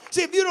Jesus.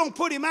 See, if you don't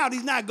put him out,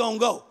 he's not going to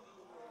go.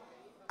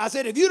 I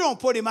said, if you don't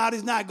put him out,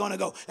 he's not going to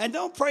go. And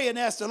don't pray and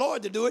ask the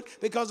Lord to do it,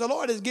 because the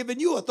Lord has given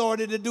you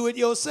authority to do it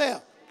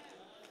yourself.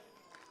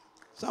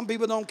 Some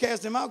people don't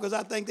cast him out because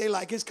I think they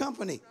like his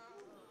company.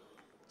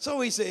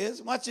 So he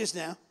says, watch this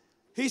now.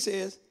 He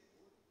said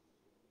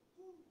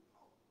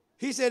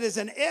it's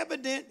an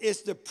evident,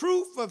 it's the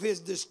proof of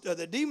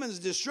the demon's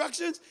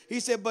destructions. He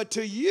said, but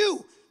to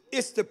you,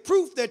 it's the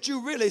proof that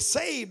you really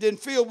saved and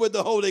filled with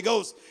the Holy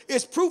Ghost.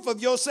 It's proof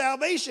of your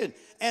salvation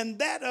and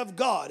that of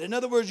God. In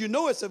other words, you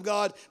know it's of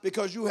God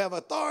because you have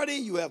authority,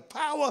 you have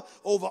power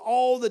over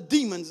all the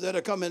demons that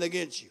are coming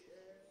against you.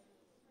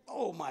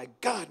 Oh my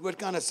God, what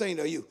kind of saint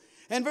are you?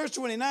 And verse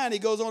 29, he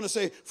goes on to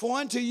say, for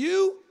unto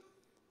you,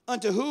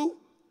 unto who?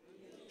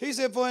 He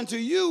said, for unto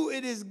you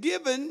it is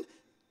given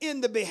in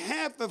the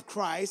behalf of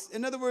Christ,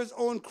 in other words,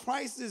 on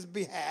Christ's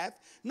behalf,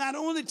 not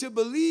only to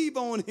believe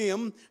on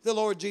him, the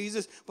Lord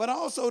Jesus, but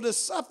also to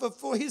suffer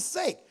for his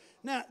sake.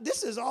 Now,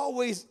 this is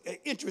always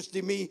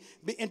interesting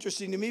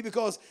to me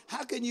because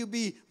how can you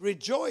be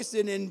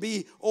rejoicing and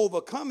be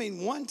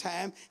overcoming one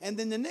time, and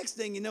then the next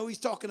thing you know, he's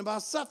talking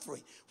about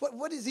suffering.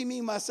 What does he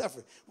mean by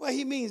suffering? Well,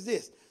 he means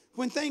this.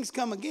 When things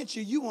come against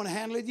you, you want to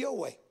handle it your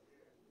way.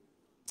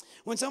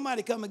 When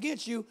somebody come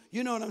against you,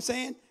 you know what I'm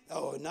saying?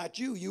 Oh, not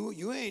you.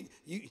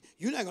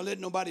 You're not going to let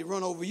nobody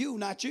run over you,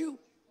 not you.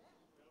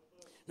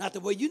 Not the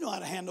way you know how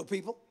to handle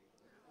people.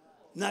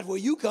 Not where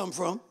you come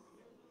from.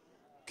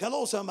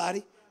 Hello,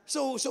 somebody.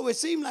 So it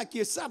seemed like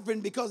you're suffering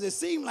because it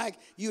seemed like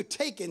you're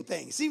taking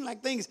things. It seemed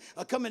like things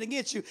are coming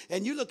against you,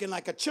 and you're looking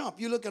like a chump.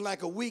 You're looking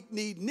like a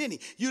weak-kneed ninny.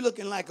 You're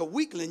looking like a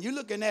weakling. You're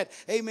looking at,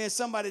 amen,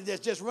 somebody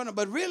that's just running.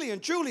 But really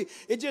and truly,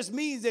 it just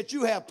means that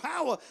you have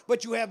power,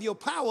 but you have your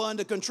power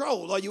under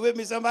control. Are you with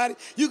me, somebody?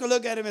 You can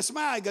look at him and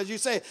smile because you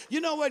say,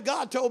 you know what?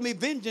 God told me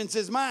vengeance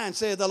is mine,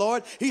 said the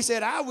Lord. He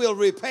said, I will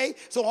repay.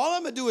 So all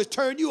I'm going to do is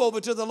turn you over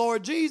to the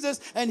Lord Jesus,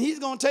 and he's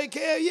going to take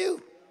care of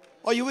you.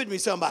 Are you with me,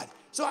 somebody?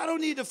 So I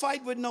don't need to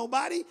fight with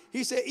nobody.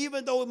 He said,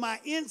 even though my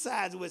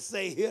insides would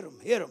say, hit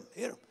him,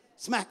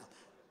 smack him.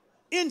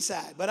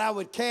 Inside. But I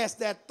would cast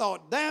that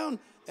thought down,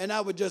 and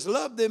I would just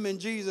love them in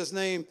Jesus'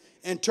 name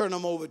and turn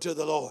them over to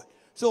the Lord.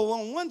 So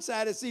on one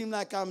side, it seemed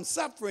like I'm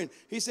suffering.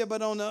 He said,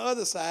 but on the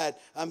other side,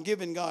 I'm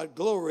giving God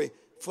glory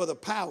for the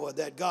power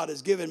that God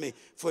has given me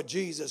for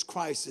Jesus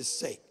Christ's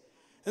sake.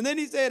 And then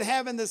he said,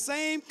 having the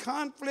same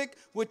conflict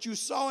which you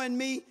saw in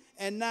me,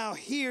 and now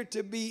here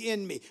to be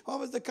in me. What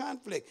was the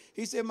conflict?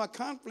 He said my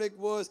conflict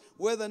was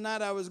whether or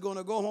not I was going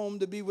to go home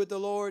to be with the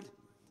Lord,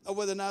 or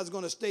whether or not I was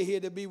going to stay here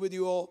to be with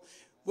you all,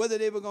 whether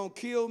they were going to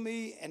kill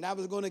me and I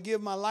was going to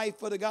give my life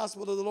for the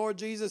gospel of the Lord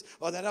Jesus,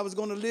 or that I was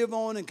going to live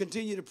on and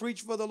continue to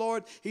preach for the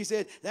Lord. He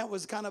said that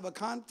was kind of a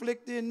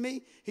conflict in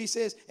me. He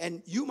says,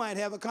 and you might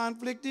have a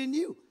conflict in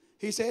you.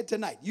 He said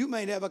tonight, you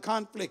may have a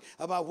conflict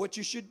about what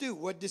you should do,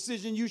 what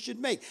decision you should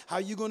make, how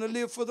you're going to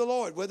live for the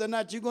Lord, whether or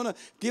not you're going to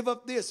give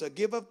up this or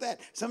give up that.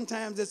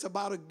 Sometimes it's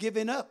about a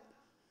giving up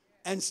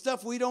and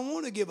stuff we don't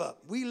want to give up.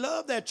 We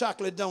love that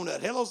chocolate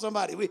donut. Hello,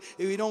 somebody.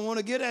 We don't want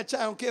to get that.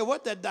 I don't care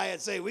what that diet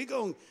say. We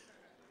going.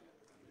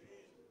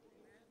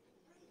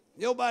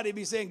 Your body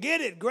be saying,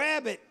 get it,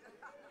 grab it.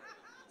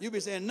 You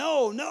be saying,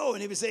 no, no.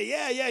 And he be saying,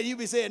 yeah. You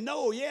be saying,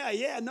 no,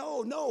 yeah,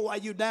 no. Why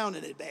you down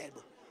in it bad?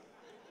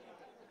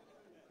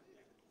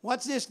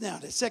 Watch this now,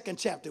 the second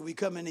chapter we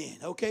coming in.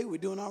 Okay, we're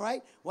doing all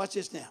right? Watch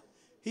this now.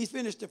 He's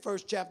finished the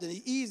first chapter, and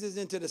he eases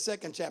into the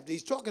second chapter.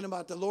 He's talking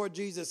about the Lord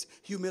Jesus'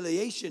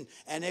 humiliation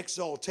and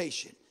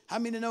exaltation. How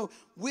many know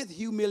with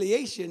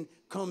humiliation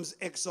comes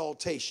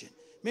exaltation?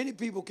 Many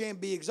people can't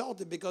be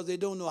exalted because they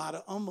don't know how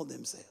to humble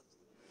themselves.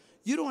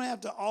 You don't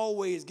have to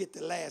always get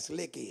the last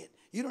lick in.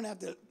 You don't have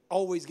to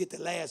always get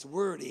the last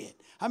word in.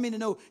 How many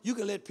know you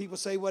can let people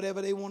say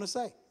whatever they want to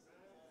say?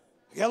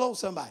 Hello,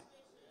 somebody.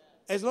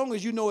 As long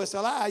as you know it's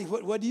a lie,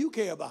 what do you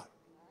care about?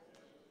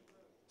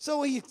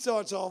 So he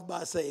starts off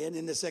by saying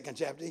in the second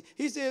chapter,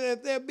 he said,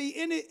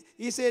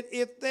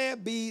 if there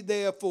be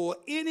therefore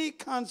any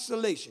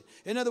consolation,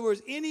 in other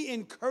words, any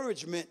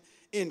encouragement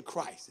in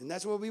Christ. And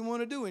that's what we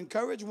want to do,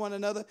 encourage one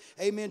another,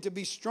 amen, to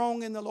be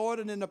strong in the Lord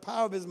and in the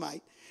power of his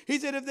might. He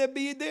said, if there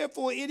be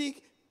therefore any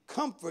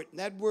comfort,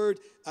 that word,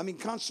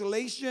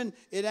 consolation,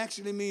 it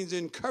actually means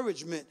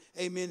encouragement,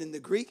 amen, in the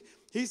Greek.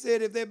 He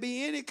said, if there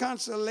be any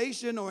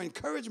consolation or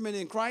encouragement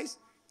in Christ,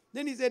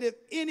 then he said, if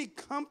any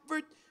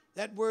comfort,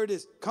 that word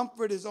is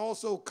comfort is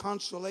also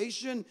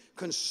consolation,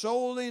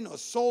 consoling or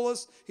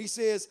solace. He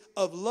says,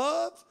 of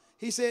love.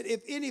 He said,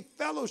 if any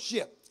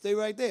fellowship, stay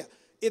right there.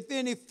 If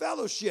any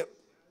fellowship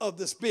of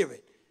the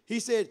Spirit.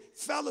 He said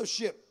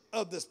fellowship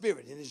of the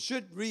Spirit. And it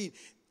should read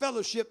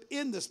fellowship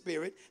in the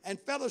Spirit and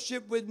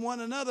fellowship with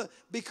one another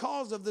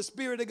because of the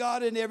Spirit of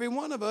God in every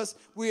one of us.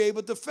 We're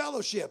able to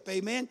fellowship.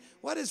 Amen.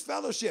 What is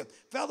fellowship?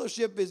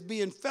 Fellowship is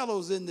being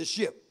fellows in the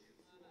ship.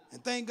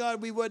 And thank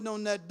God we wasn't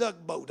on that duck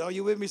boat. Are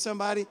you with me,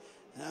 somebody?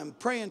 And I'm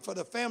praying for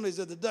the families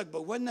of the duck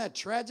boat. Wasn't that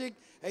tragic?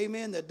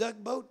 Amen. The duck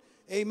boat.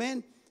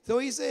 Amen. So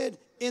he said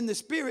in the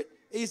Spirit,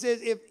 he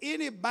says, if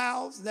any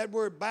bowels, that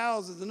word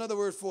bowels is another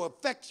word for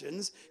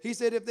affections. He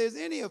said, if there's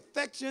any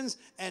affections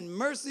and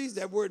mercies,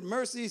 that word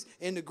mercies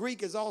in the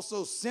Greek is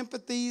also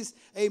sympathies.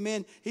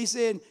 Amen. He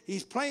said,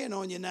 he's playing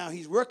on you now.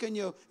 He's working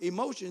your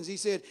emotions. He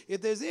said,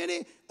 if there's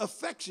any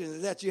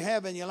affections that you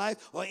have in your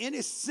life or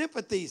any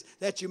sympathies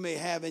that you may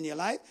have in your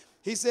life,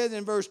 he says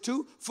in verse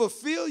 2,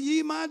 fulfill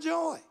ye my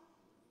joy.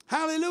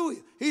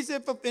 Hallelujah. He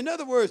said, in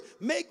other words,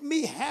 make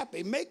me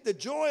happy. Make the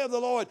joy of the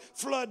Lord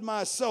flood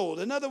my soul.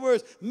 In other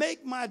words,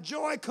 make my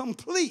joy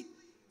complete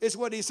is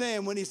what he's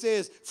saying when he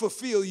says,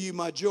 fulfill you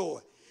my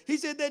joy. He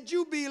said that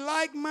you be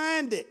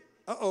like-minded.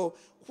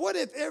 What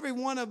if every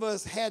one of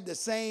us had the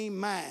same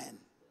mind?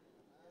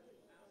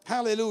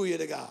 Hallelujah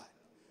to God.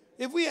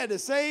 If we had the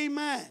same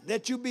mind,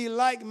 that you be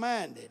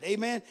like-minded.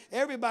 Amen.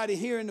 Everybody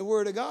hearing the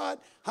word of God.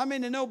 How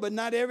many know, but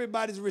not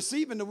everybody's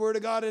receiving the word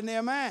of God in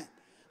their mind?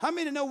 How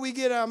many know we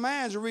get our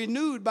minds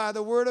renewed by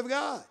the word of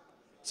God?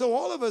 So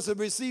all of us are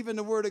receiving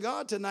the word of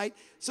God tonight.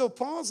 So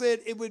Paul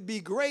said it would be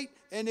great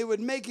and it would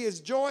make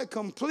his joy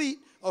complete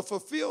or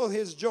fulfill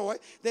his joy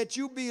that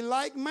you be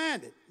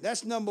like-minded.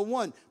 That's number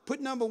one.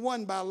 Put number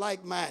one by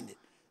like-minded.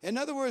 In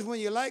other words,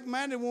 when you're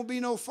like-minded, won't be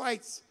no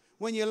fights.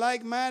 When you're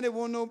like-minded,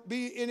 won't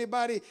be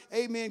anybody,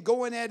 amen,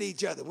 going at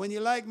each other. When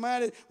you're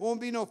like-minded, won't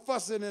be no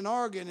fussing and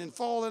arguing and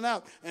falling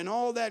out and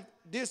all that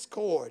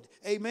discord,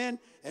 amen,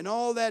 and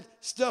all that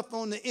stuff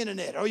on the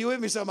internet. Are you with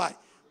me, somebody?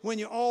 When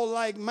you're all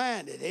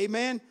like-minded,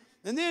 amen.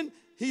 And then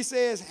he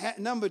says,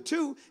 number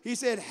two, he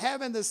said,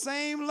 having the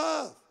same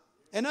love.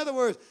 In other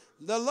words,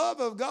 the love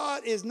of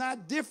God is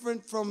not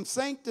different from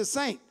saint to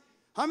saint.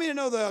 How many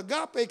know the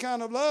agape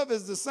kind of love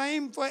is the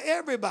same for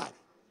everybody?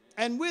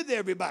 And with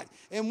everybody.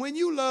 And when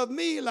you love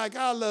me like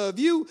I love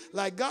you,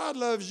 like God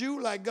loves you,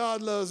 like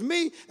God loves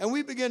me, and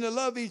we begin to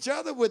love each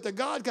other with the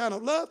God kind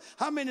of love,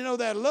 how many know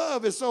that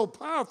love is so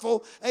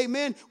powerful,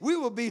 amen, we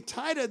will be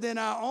tighter than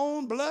our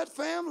own blood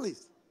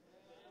families.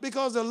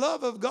 Because the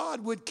love of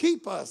God would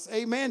keep us,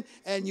 amen,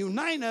 and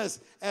unite us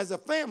as a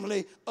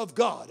family of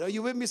God. Are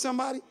you with me,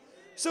 somebody?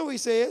 So he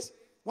says,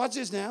 watch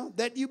this now,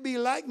 that you be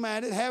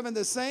like-minded, having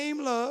the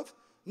same love,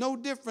 no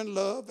different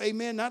love,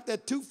 amen, not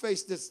that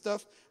two-faced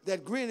stuff,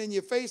 that grin in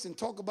your face and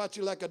talk about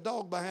you like a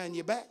dog behind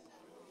your back.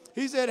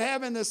 He said,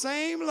 having the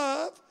same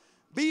love,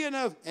 being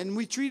of, and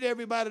we treat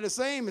everybody the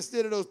same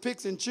instead of those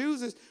picks and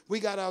chooses. We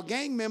got our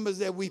gang members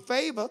that we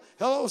favor.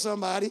 Hello,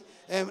 somebody.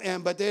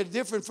 But they're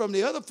different from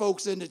the other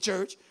folks in the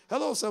church.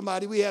 Hello,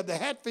 somebody. We have the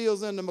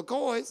Hatfields and the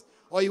McCoys.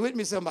 Are you with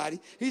me, somebody?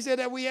 He said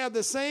that we have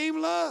the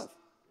same love.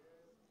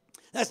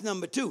 That's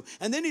number two.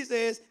 And then he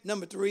says,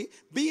 number three,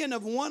 being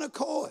of one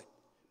accord.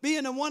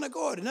 Being of one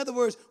accord. In other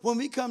words, when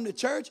we come to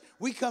church,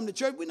 we're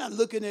not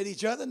looking at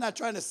each other, not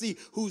trying to see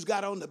who's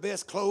got on the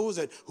best clothes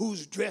and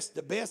who's dressed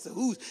the best.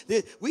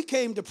 We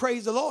came to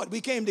praise the Lord. We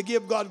came to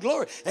give God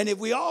glory. And if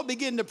we all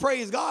begin to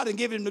praise God and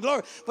give him the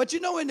glory. But you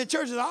know, in the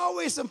church, there's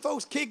always some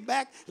folks kick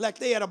back like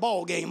they at a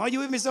ball game. Are you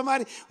with me,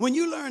 somebody? When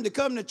you learn to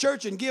come to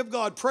church and give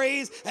God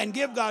praise and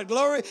give God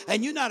glory,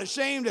 and you're not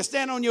ashamed to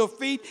stand on your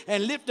feet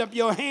and lift up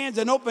your hands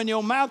and open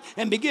your mouth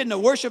and begin to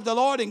worship the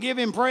Lord and give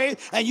him praise,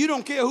 and you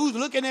don't care who's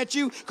looking at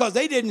you, because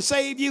they didn't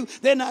save you.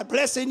 They're not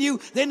blessing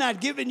you. They're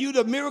not giving you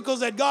the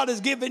miracles that God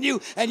has given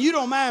you. And you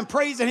don't mind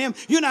praising him.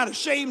 You're not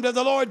ashamed of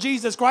the Lord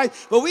Jesus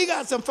Christ. But we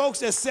got some folks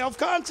that's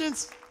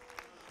self-conscious.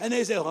 And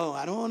they say, oh,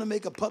 I don't want to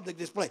make a public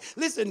display.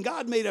 Listen,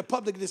 God made a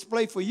public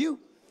display for you.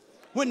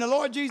 When the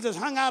Lord Jesus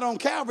hung out on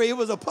Calvary, it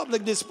was a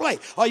public display.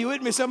 Are you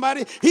with me,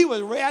 somebody? He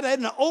was right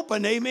in the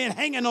open, amen,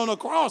 hanging on a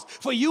cross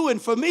for you and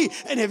for me.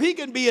 And if he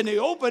can be in the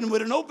open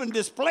with an open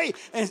display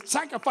and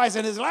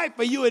sacrificing his life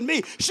for you and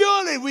me,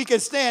 surely we can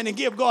stand and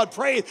give God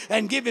praise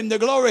and give him the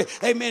glory,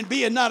 amen,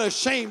 being not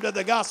ashamed of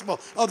the gospel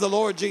of the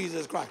Lord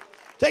Jesus Christ.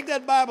 Take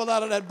that Bible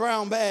out of that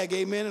brown bag,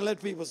 amen, and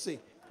let people see.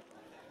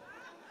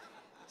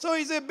 So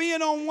he said,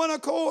 being on one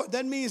accord,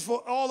 that means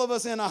for all of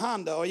us in a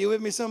Honda. Are you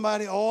with me,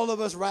 somebody? All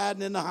of us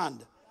riding in the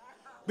Honda.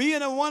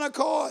 Being on one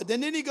accord.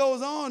 And then he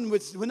goes on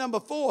with number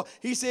 4.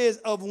 He says,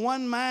 of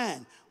one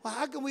mind. Well,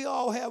 how can we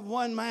all have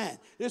one mind?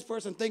 This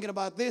person thinking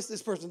about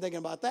this person thinking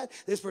about that,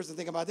 this person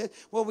thinking about this.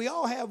 Well, we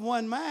all have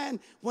one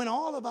mind when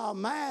all of our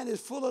mind is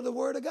full of the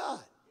word of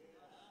God.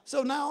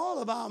 So now all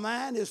of our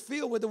mind is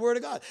filled with the word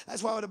of God.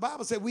 That's why the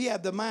Bible said we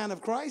have the mind of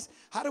Christ.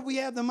 How do we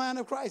have the mind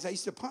of Christ? I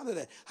used to ponder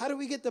that. How do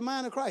we get the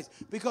mind of Christ?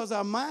 Because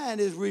our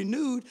mind is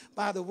renewed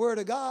by the word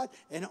of God.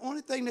 And the only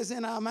thing that's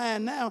in our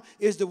mind now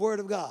is the word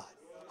of God.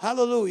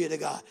 Hallelujah to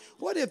God.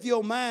 What if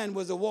your mind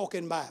was a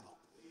walking Bible?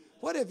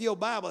 What if your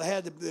Bible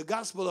had the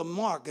Gospel of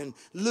Mark and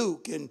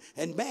Luke and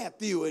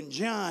Matthew and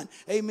John,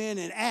 amen,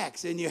 and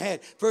Acts, and you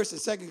had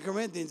 1st and 2nd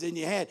Corinthians, and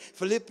you had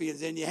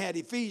Philippians, and you had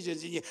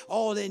Ephesians, and you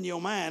all in your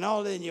mind,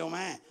 all in your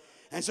mind.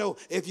 And so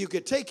if you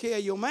could take care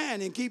of your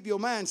mind and keep your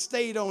mind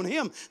stayed on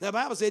him, the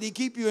Bible said he'd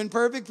keep you in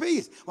perfect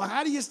peace. Well,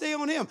 how do you stay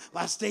on him?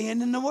 By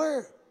staying in the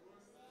Word.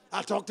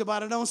 I talked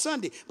about it on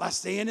Sunday, by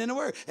staying in the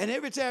Word. And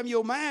every time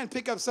your mind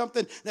pick up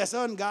something that's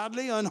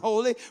ungodly,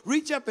 unholy,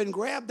 reach up and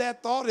grab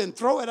that thought and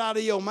throw it out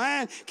of your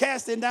mind,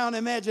 casting down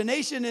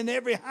imagination and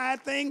every high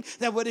thing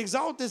that would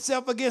exalt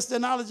itself against the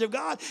knowledge of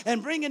God,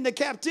 and bring into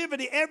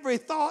captivity every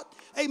thought,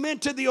 amen,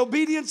 to the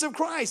obedience of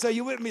Christ. Are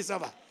you with me,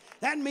 somebody?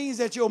 That means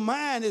that your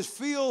mind is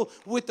filled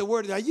with the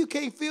Word of God. You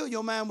can't fill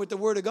your mind with the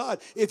Word of God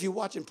if you're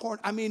watching porn.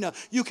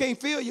 You can't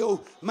fill your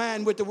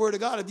mind with the Word of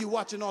God if you're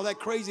watching all that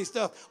crazy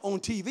stuff on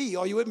TV.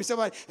 Are you with me,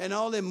 somebody? And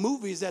all them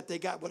movies that they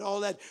got with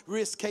all that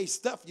risque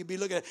stuff you be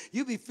looking at.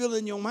 You be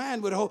filling your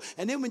mind with a whole.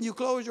 And then when you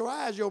close your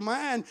eyes, your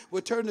mind will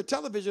turn the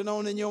television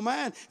on in your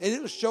mind, and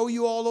it'll show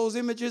you all those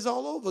images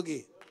all over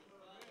again.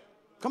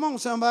 Come on,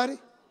 somebody.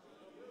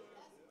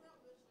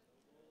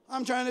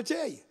 I'm trying to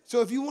tell you.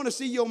 So if you want to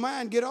see your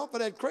mind get off of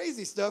that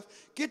crazy stuff,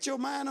 get your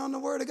mind on the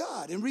Word of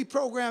God and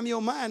reprogram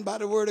your mind by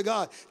the Word of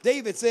God.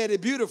 David said it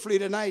beautifully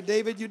tonight.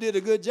 David, you did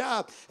a good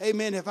job.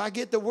 Amen. If I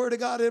get the Word of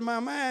God in my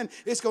mind,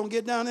 it's going to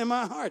get down in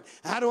my heart.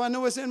 How do I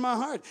know it's in my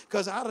heart?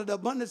 Because out of the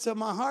abundance of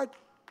my heart,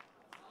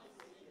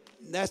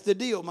 that's the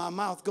deal. My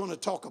mouth's going to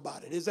talk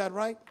about it. Is that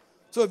right?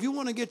 So if you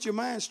want to get your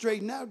mind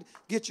straightened out,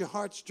 get your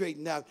heart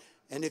straightened out.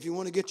 And if you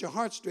want to get your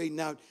heart straightened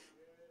out,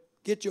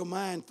 get your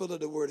mind full of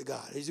the Word of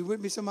God. Is you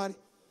with me, somebody?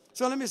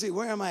 So let me see,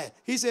 where am I at?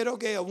 He said,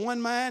 okay, of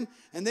one mind.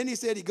 And then he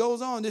said, he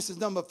goes on, this is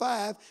number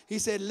 5. He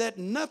said, let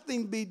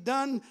nothing be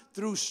done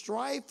through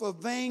strife or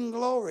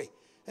vainglory.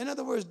 In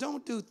other words,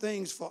 don't do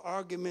things for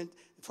argument's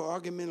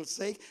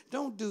sake.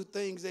 Don't do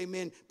things,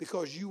 amen,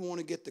 because you want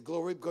to get the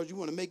glory, because you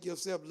want to make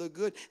yourself look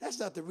good. That's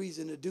not the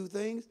reason to do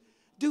things.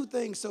 Do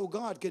things so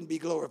God can be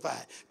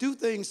glorified. Do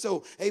things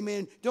so,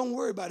 amen, don't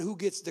worry about who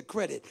gets the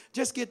credit.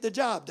 Just get the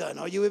job done.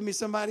 Are you with me,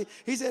 somebody?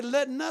 He said,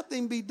 let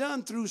nothing be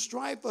done through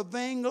strife or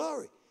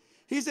vainglory.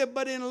 He said,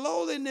 but in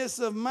lowliness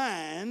of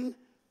mind,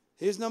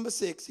 here's number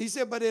 6. He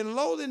said, but in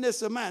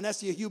lowliness of mind,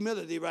 that's your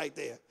humility right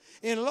there.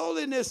 In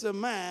lowliness of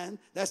mind,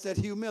 that's that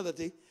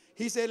humility.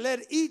 He said, let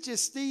each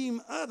esteem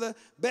other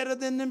better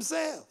than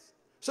themselves.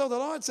 So the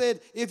Lord said,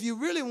 if you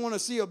really want to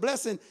see a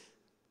blessing,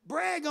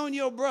 brag on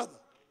your brother.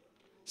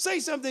 Say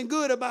something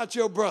good about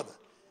your brother.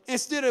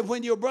 Instead of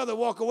when your brother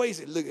walk away,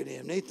 say, look at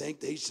them, they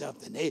think they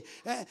something.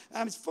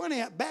 It's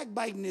funny,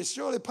 backbiting is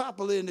surely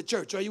popular in the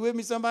church. Are you with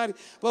me, somebody?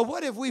 But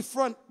what if we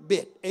front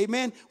bit,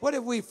 amen? What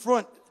if we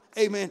front,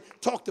 amen,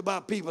 talked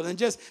about people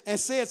and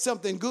said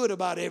something good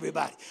about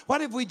everybody?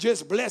 What if we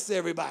just bless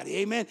everybody,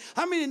 amen?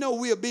 How many know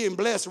we are being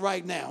blessed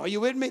right now? Are you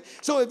with me?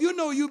 So if you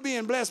know you're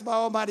being blessed by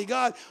Almighty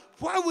God,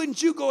 why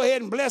wouldn't you go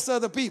ahead and bless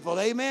other people,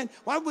 amen?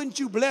 Why wouldn't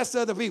you bless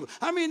other people?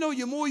 How many know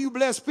the more you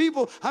bless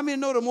people, how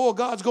many know the more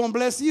God's going to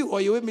bless you?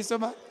 Are you with me,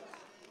 somebody?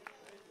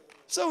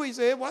 So he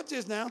said, watch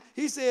this now.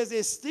 He says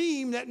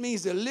esteem, that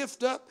means to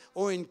lift up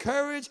or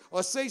encourage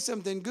or say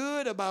something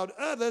good about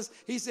others.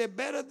 He said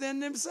better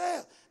than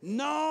themselves.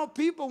 No,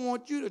 people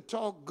want you to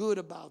talk good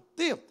about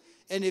them.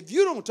 And if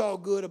you don't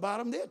talk good about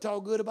them, they'll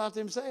talk good about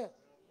themselves.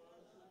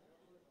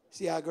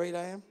 See how great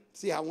I am?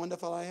 See how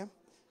wonderful I am?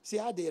 See,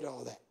 I did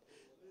all that.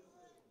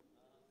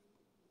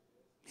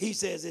 He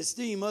says,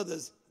 esteem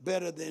others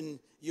better than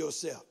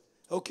yourself.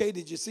 Okay,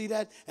 did you see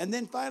that? And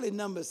then finally,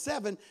 number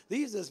 7,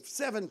 these are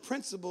 7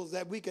 principles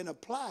that we can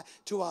apply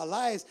to our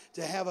lives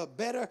to have a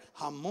better,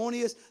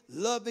 harmonious,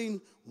 loving,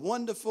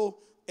 wonderful,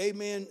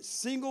 amen,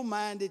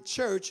 single-minded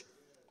church,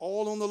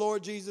 all on the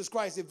Lord Jesus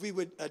Christ. If we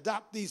would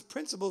adopt these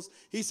principles,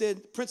 he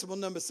said, principle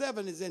number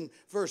 7 is in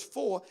verse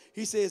 4.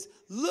 He says,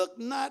 look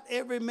not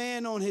every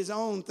man on his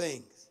own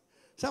things.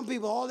 Some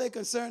people, all they're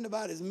concerned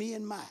about is me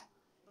and my.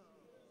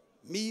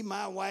 Me,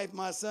 my wife,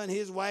 my son,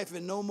 his wife,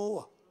 and no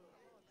more.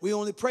 We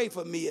only pray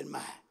for me and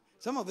mine.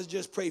 Some of us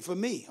just pray for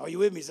me. Are you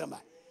with me,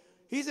 somebody?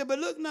 He said, but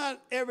look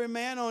not every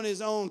man on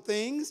his own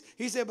things.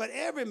 He said, but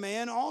every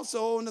man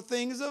also on the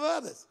things of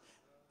others.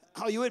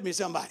 Are you with me,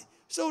 somebody?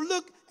 So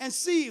look and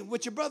see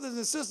with your brothers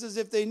and sisters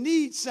if they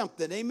need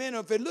something, amen, or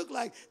if it look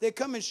like they're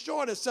coming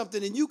short of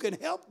something and you can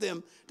help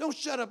them. Don't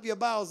shut up your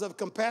bowels of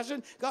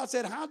compassion. God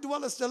said, how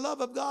dwelleth the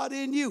love of God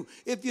in you?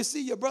 If you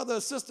see your brother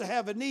or sister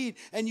have a need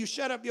and you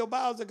shut up your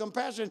bowels of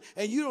compassion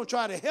and you don't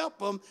try to help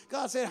them,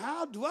 God said,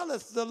 how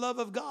dwelleth the love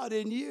of God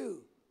in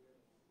you?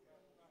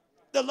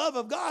 The love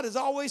of God is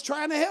always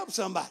trying to help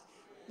somebody.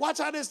 Watch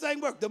how this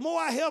thing works. The more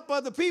I help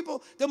other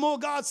people, the more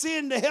God's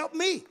sending to help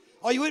me.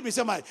 Are you with me,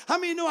 somebody? How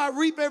many know I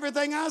reap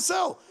everything I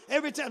sow?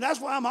 Every time.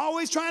 That's why I'm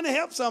always trying to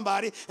help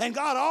somebody, and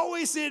God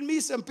always send me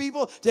some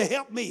people to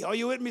help me. Are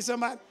you with me,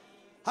 somebody?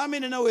 How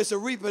many know it's a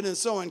reaping and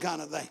sowing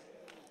kind of thing?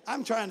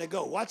 I'm trying to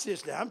go. Watch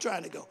this now. I'm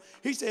trying to go.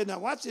 He said, now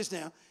watch this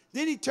now.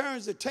 Then he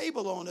turns the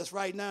table on us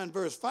right now in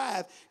verse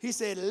 5. He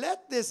said,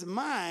 let this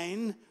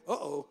mind,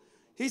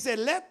 he said,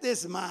 let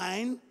this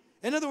mind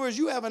In other words,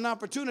 you have an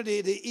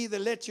opportunity to either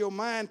let your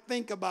mind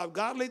think about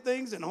godly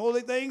things and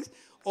holy things,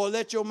 or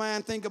let your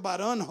mind think about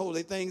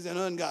unholy things and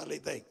ungodly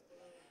things.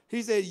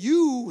 He said,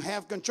 you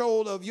have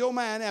control of your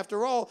mind.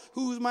 After all,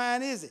 whose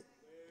mind is it?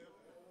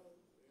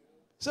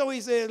 So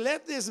he said,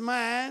 let this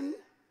mind,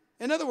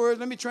 in other words,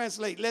 let me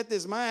translate. Let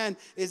this mind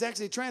is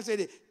actually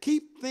translated,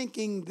 keep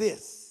thinking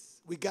this.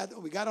 We got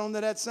on to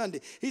that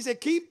Sunday. He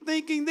said, keep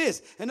thinking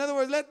this. In other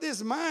words, let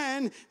this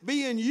mind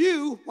be in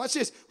you, watch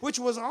this, which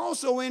was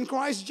also in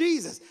Christ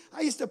Jesus.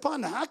 I used to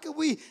ponder, how could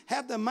we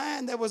have the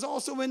mind that was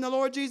also in the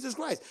Lord Jesus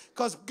Christ?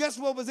 Because guess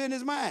what was in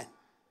his mind?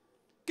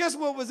 Guess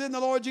what was in the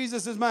Lord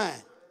Jesus'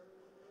 mind?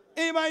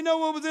 Anybody know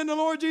what was in the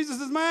Lord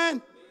Jesus'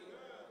 mind?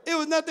 It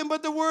was nothing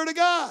but the Word of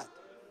God.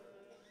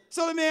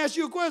 So let me ask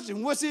you a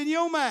question. What's in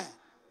your mind?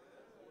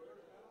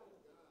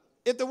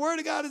 If the Word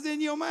of God is in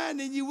your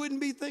mind, then you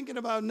wouldn't be thinking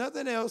about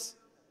nothing else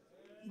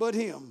but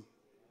Him.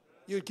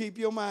 You'd keep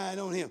your mind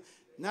on Him.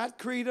 Not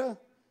Creta,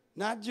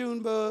 not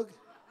Junebug.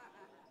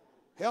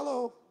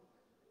 Hello.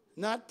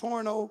 Not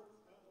porno,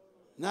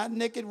 not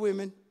naked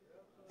women.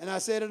 And I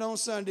said it on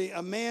Sunday,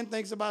 a man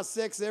thinks about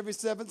sex every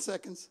 7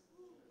 seconds.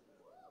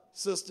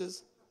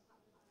 Sisters.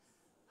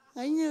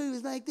 I knew he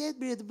was like that,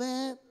 Brother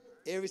Bob.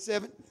 Every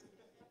 7.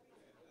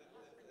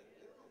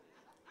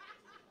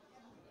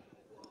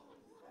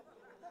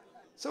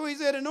 So he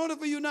said, in order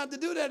for you not to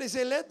do that, he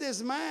said, let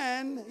this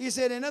mind, he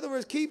said, in other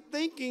words, keep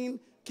thinking,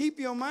 keep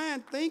your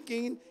mind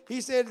thinking.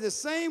 He said, the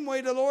same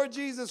way the Lord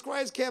Jesus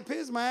Christ kept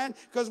his mind,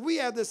 because we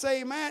have the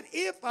same mind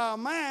if our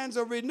minds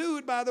are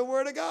renewed by the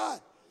Word of God.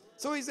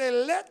 So he said,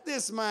 let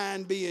this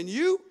mind be in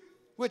you,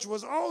 which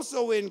was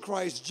also in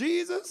Christ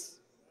Jesus.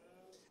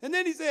 And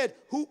then he said,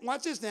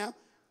 watch this now,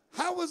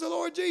 how was the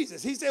Lord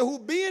Jesus? He said, who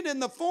being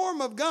in the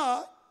form of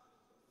God,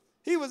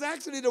 he was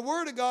actually the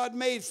Word of God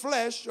made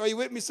flesh. Are you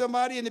with me,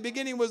 somebody? In the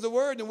beginning was the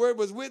Word, and the Word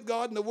was with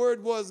God, and the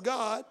Word was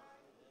God.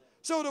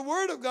 So the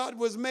Word of God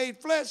was made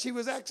flesh. He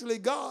was actually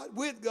God,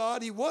 with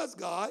God. He was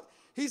God.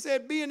 He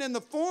said, being in the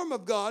form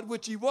of God,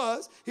 which he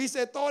was, he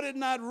said, thought it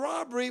not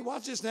robbery,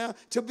 watch this now,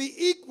 to be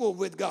equal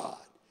with God.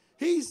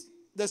 He's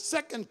the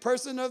second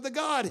person of the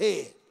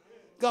Godhead.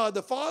 God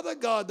the Father,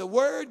 God the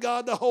Word,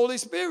 God the Holy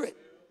Spirit.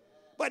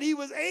 But he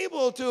was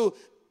able to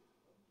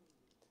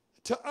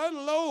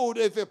unload,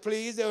 if you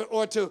please,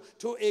 or to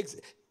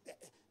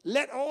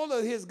let all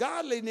of his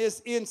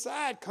godliness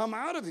inside come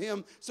out of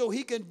him so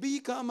he can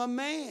become a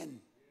man.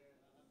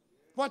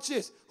 Watch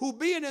this. Who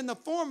being in the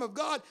form of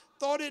God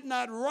thought it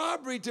not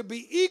robbery to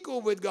be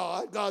equal with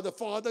God, God the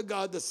Father,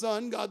 God the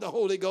Son, God the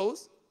Holy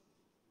Ghost.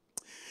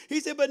 He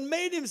said, but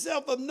made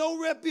himself of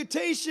no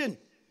reputation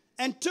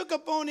and took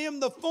upon him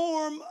the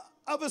form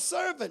of a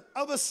servant,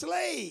 of a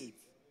slave.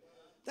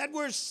 That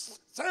word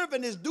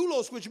servant is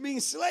doulos, which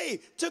means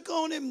slave. Took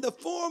on him the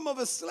form of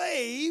a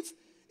slave,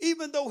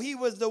 even though he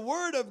was the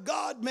Word of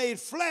God made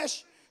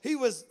flesh. He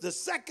was the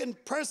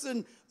second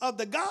person of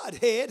the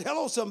Godhead.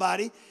 Hello,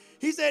 somebody.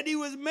 He said he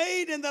was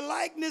made in the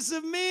likeness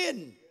of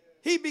men.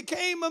 He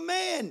became a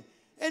man,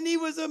 and he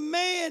was a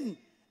man.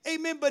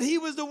 Amen. But he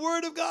was the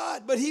Word of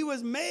God, but he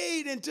was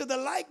made into the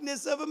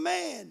likeness of a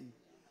man.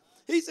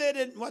 He said,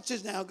 and watch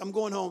this now, I'm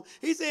going home.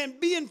 He said,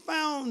 being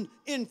found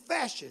in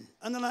fashion,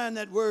 underline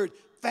that word,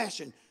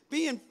 fashion,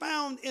 being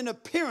found in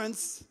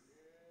appearance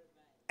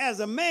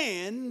as a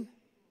man,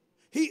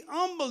 he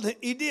humbled him.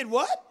 He did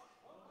what?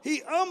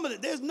 He humbled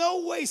it. There's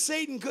no way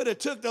Satan could have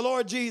took the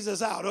Lord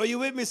Jesus out. Are you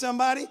with me,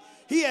 somebody?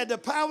 He had the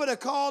power to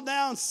call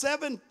down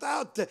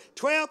 7,000 to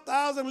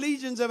 12,000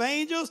 legions of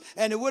angels,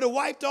 and it would have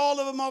wiped all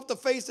of them off the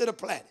face of the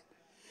planet.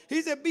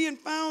 He said, being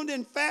found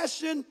in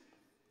fashion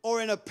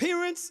or in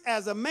appearance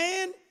as a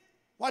man.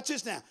 Watch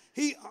this now.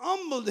 He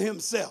humbled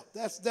himself.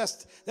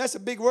 That's a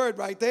big word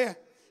right there.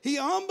 He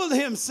humbled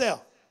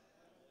himself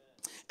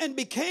and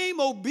became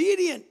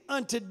obedient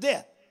unto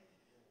death,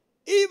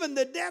 even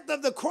the death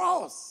of the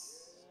cross.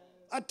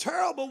 A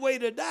terrible way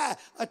to die,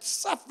 a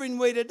suffering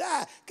way to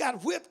die.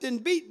 Got whipped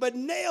and beat, but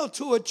nailed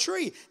to a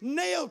tree,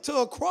 nailed to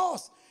a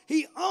cross.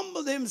 He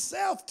humbled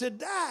himself to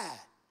die.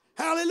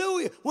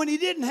 Hallelujah. When he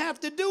didn't have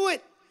to do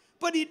it,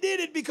 but he did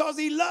it because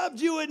he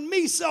loved you and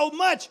me so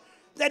much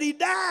that he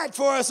died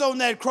for us on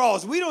that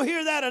cross. We don't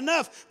hear that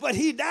enough, but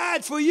he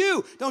died for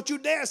you. Don't you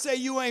dare say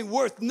you ain't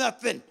worth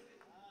nothing.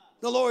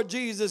 The Lord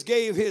Jesus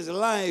gave his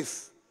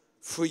life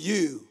for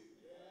you.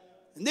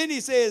 And then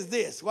he says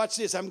this. Watch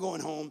this. I'm going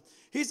home.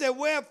 He said,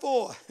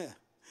 wherefore,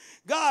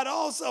 God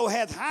also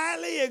hath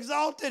highly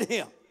exalted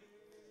him.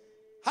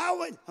 How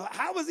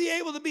was he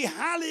able to be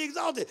highly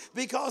exalted?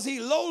 Because he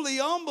lowly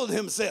humbled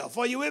himself.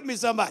 Are you with me,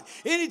 somebody?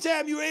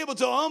 Anytime you're able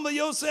to humble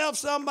yourself,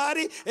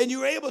 somebody, and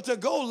you're able to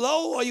go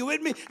low, are you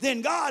with me?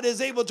 Then God is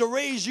able to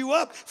raise you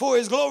up for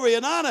his glory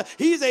and honor.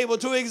 He's able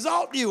to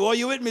exalt you. Are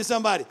you with me,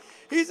 somebody?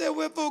 He said,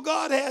 wherefore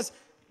God has,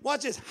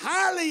 watch this,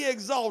 highly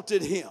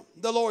exalted him,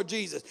 the Lord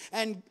Jesus,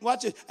 and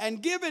watch it,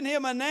 and given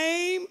him a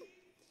name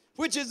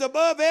which is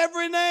above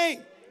every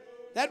name.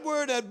 That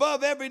word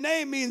above every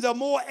name means a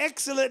more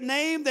excellent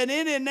name than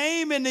any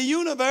name in the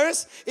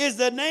universe is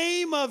the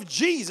name of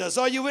Jesus.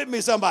 Are you with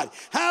me, somebody?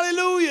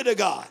 Hallelujah to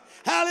God.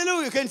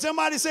 Hallelujah. Can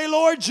somebody say,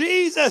 Lord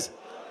Jesus?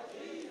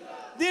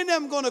 Then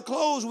I'm going to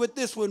close with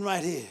this one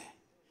right here.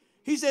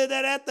 He said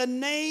that at the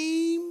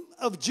name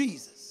of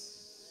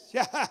Jesus,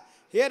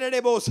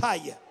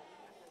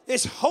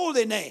 it's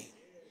holy name.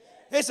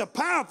 It's a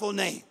powerful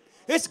name.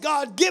 It's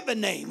God-given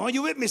name. Are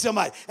you with me,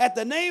 somebody? At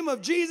the name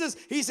of Jesus,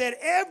 he said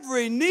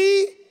every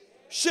knee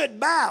should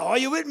bow. Are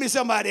you with me,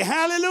 somebody?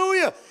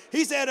 Hallelujah.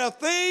 He said of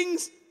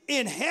things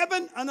in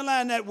heaven,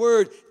 underline that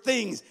word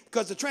things,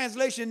 because the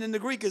translation in the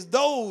Greek is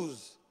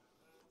those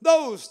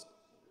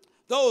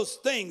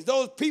things,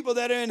 those people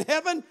that are in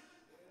heaven,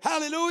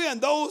 hallelujah,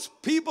 and those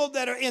people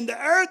that are in the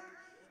earth,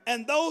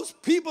 and those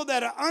people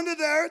that are under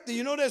the earth. Do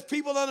you know there's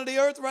people under the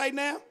earth right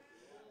now?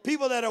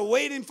 People that are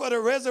waiting for the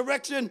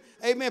resurrection,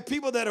 amen,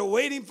 people that are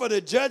waiting for the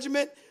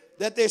judgment,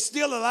 that they're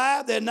still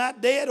alive, they're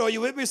not dead. Are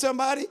you with me,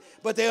 somebody?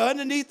 But they're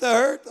underneath the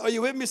earth. Are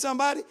you with me,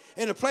 somebody?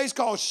 In a place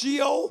called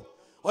Sheol.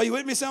 Are you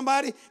with me,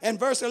 somebody? And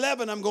verse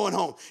 11, I'm going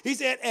home. He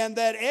said, and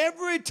that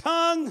every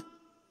tongue,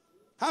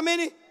 how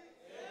many?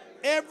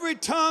 Every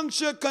tongue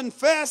should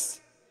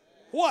confess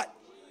what?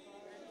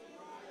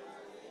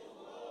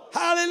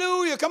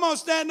 Hallelujah. Come on,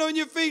 stand on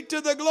your feet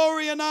to the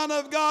glory and honor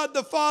of God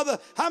the Father.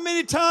 How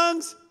many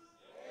tongues?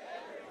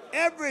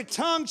 Every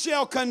tongue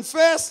shall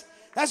confess.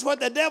 That's what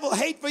the devil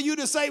hates for you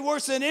to say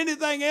worse than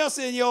anything else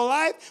in your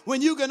life.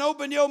 When you can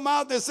open your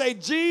mouth and say,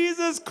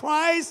 Jesus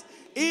Christ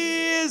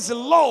is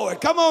Lord.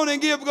 Come on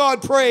and give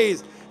God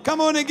praise.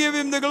 Come on and give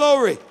him the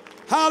glory.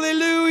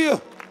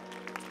 Hallelujah.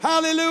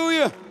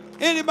 Hallelujah.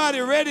 Anybody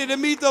ready to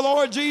meet the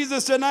Lord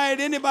Jesus tonight?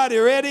 Anybody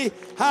ready?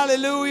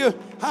 Hallelujah.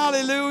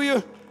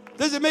 Hallelujah.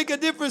 Does it make a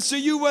difference to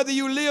you whether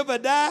you live or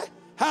die?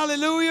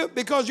 Hallelujah.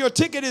 Because your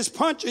ticket is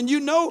punched and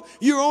you know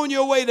you're on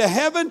your way to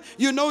heaven.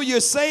 You know you're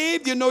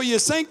saved. You know you're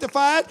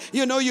sanctified.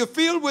 You know you're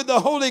filled with the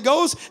Holy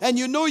Ghost. And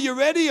you know you're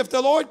ready. If the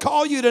Lord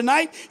called you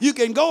tonight, you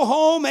can go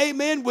home,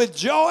 amen, with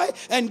joy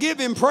and give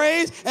him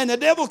praise. And the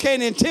devil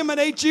can't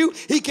intimidate you.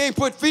 He can't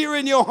put fear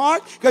in your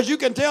heart, because you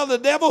can tell the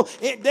devil,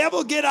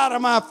 devil, get out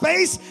of my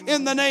face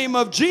in the name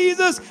of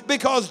Jesus,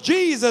 because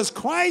Jesus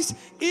Christ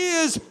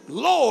is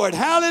Lord.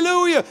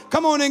 Hallelujah.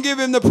 Come on and give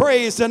him the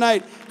praise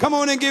tonight. Come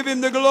on and give him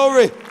the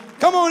glory.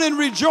 Come on and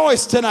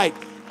rejoice tonight.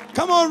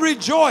 Come on,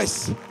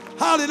 rejoice.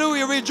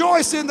 Hallelujah.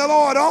 Rejoice in the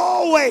Lord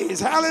always.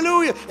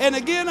 Hallelujah. And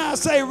again I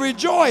say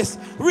rejoice.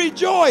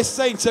 Rejoice,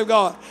 saints of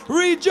God.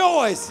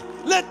 Rejoice.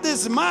 Let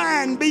this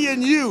mind be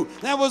in you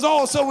that was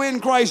also in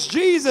Christ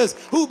Jesus,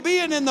 who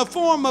being in the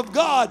form of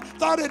God,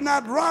 thought it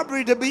not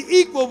robbery to be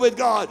equal with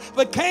God,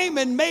 but came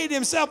and made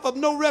himself of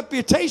no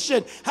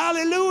reputation.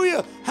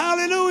 Hallelujah.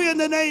 Hallelujah, in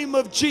the name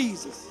of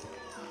Jesus.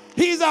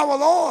 He's our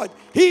Lord.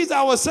 He's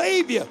our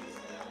Savior.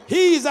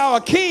 He's our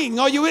King.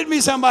 Are you with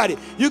me, somebody?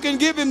 You can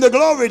give him the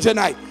glory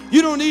tonight.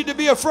 You don't need to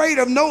be afraid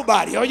of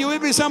nobody. Are you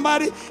with me,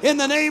 somebody? In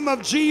the name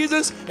of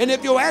Jesus. And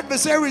if your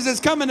adversaries is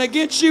coming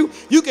against you,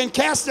 you can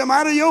cast them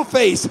out of your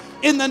face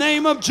in the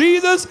name of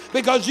Jesus,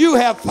 because you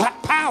have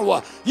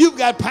power. You've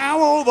got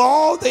power over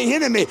all the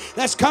enemy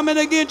that's coming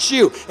against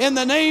you. In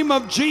the name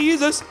of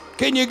Jesus,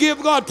 can you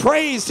give God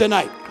praise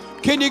tonight?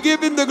 Can you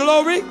give him the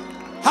glory?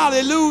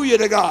 Hallelujah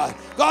to God.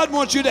 God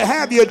wants you to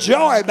have your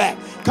joy back.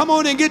 Come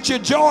on and get your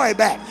joy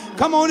back.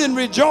 Come on and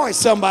rejoice,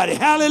 somebody.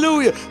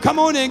 Hallelujah. Come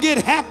on and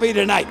get happy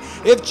tonight.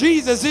 If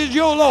Jesus is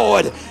your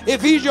Lord,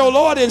 if he's your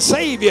Lord and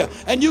Savior,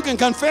 and you can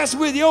confess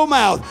with your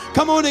mouth,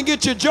 come on and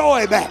get your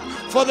joy back.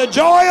 For the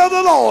joy of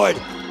the Lord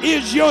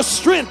is your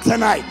strength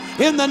tonight.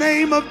 In the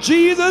name of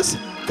Jesus,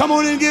 come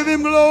on and give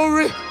him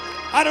glory.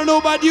 I don't know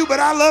about you, but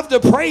I love to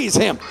praise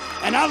him.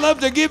 And I love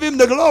to give him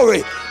the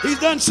glory. He's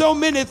done so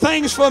many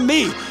things for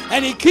me.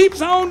 And he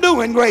keeps on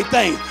doing great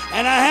things.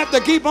 And I have to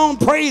keep on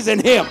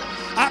praising him.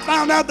 I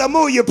found out the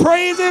more you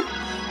praise him,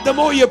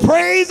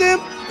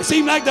 it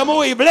seems like the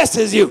more he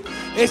blesses you.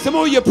 It's the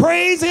more you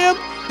praise him,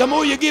 the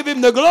more you give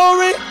him the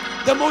glory,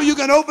 the more you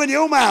can open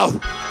your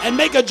mouth and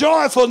make a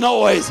joyful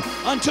noise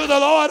unto the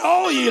Lord,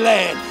 all ye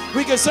land.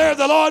 We can serve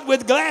the Lord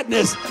with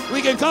gladness.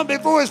 We can come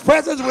before his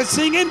presence with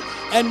singing.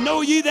 And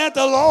know ye that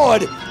the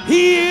Lord,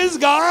 he is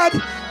God.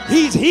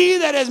 He's he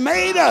that has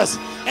made us,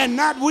 and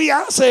not we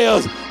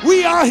ourselves.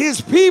 We are his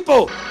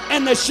people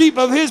and the sheep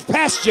of his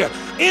pasture.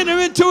 Enter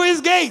into his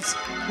gates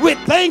with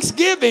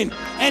thanksgiving,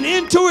 and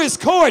into his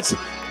courts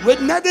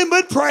with nothing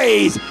but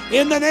praise.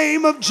 In the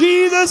name of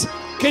Jesus,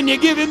 can you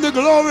give him the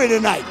glory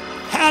tonight?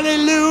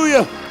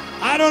 Hallelujah.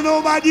 I don't know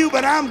about you,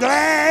 but I'm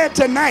glad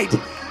tonight.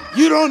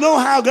 You don't know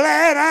how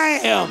glad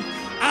I am.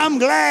 I'm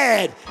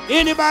glad.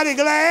 Anybody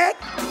glad?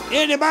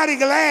 Anybody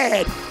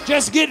glad?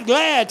 Just get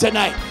glad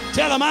tonight.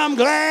 Tell them, I'm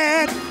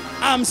glad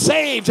I'm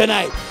saved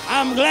tonight.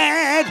 I'm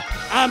glad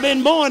I've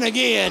been born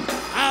again.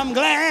 I'm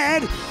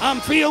glad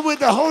I'm filled with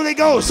the Holy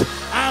Ghost.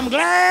 I'm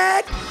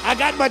glad I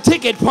got my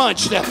ticket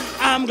punched.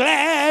 I'm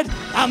glad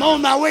I'm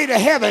on my way to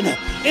heaven.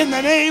 In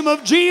the name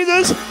of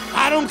Jesus,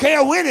 I don't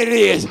care when it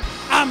is.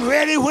 I'm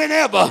ready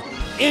whenever.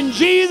 In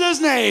Jesus'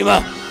 name.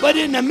 But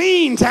in the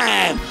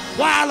meantime,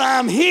 while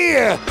I'm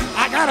here,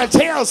 I got to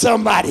tell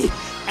somebody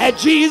that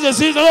Jesus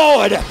is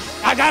Lord.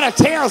 I got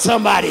to tell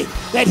somebody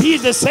that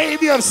he's the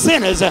Savior of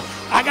sinners.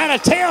 I got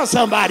to tell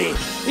somebody.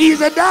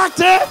 He's a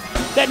doctor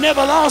that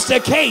never lost a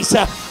case.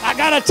 I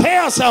got to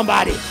tell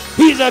somebody.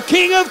 He's a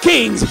King of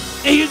Kings.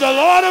 And he's a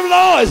Lord of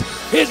Lords.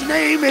 His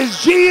name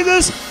is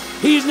Jesus.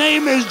 His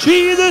name is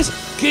Jesus.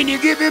 Can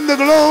you give him the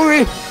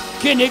glory?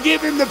 Can you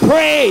give him the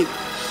praise?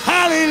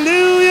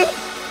 Hallelujah.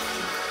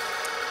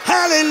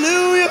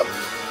 Hallelujah.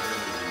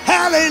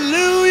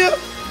 Hallelujah.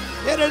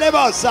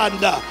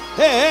 Hey,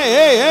 hey,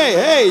 hey,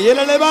 hey,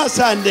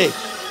 hey.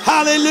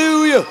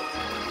 Hallelujah.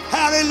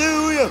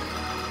 Hallelujah.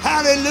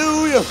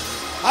 Hallelujah.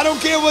 I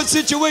don't care what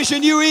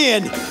situation you're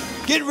in.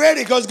 Get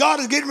ready, because God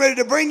is getting ready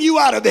to bring you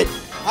out of it.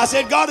 I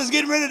said God is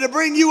getting ready to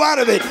bring you out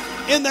of it.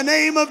 In the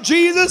name of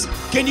Jesus,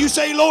 can you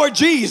say, Lord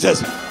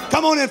Jesus?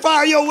 Come on and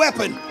fire your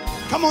weapon.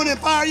 Come on and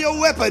fire your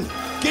weapon.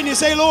 Can you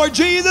say, Lord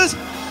Jesus?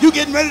 You're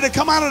getting ready to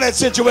come out of that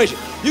situation.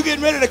 You're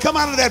getting ready to come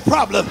out of that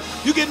problem.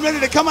 You're getting ready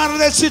to come out of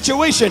that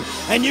situation.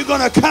 And you're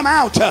going to come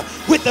out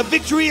with the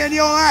victory in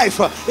your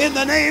life. In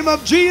the name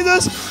of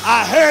Jesus,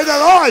 I heard the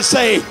Lord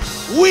say,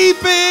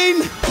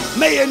 weeping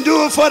may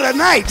endure for the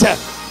night,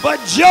 but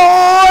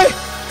joy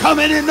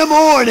coming in the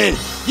morning.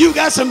 You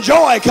got some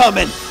joy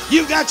coming.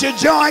 You got your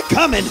joy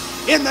coming.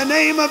 In the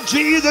name of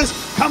Jesus,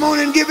 come on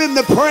and give him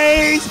the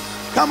praise.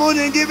 Come on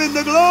and give him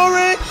the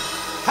glory.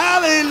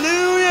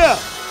 Hallelujah.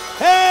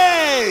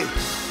 Hey,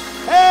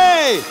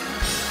 hey.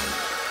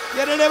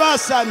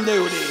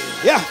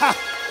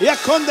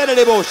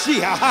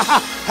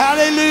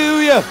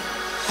 Hallelujah.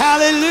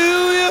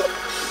 Hallelujah.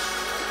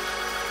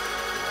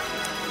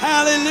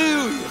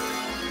 Hallelujah.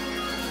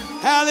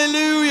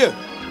 Hallelujah.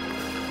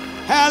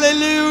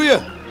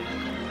 Hallelujah.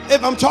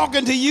 If I'm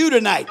talking to you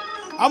tonight,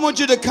 I want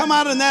you to come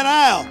out in that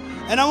aisle,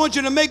 and I want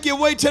you to make your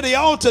way to the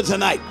altar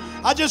tonight.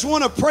 I just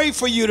want to pray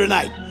for you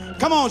tonight.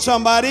 Come on,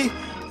 somebody.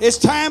 It's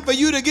time for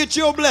you to get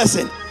your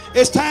blessing.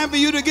 It's time for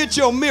you to get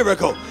your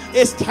miracle.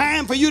 It's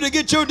time for you to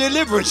get your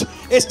deliverance.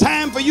 It's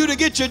time for you to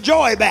get your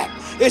joy back.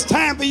 It's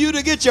time for you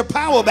to get your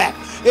power back.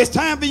 It's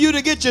time for you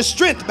to get your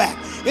strength back.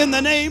 In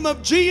the name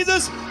of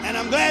Jesus. And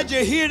I'm glad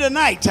you're here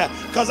tonight,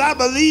 because I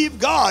believe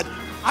God.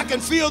 I can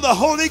feel the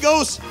Holy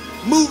Ghost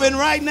moving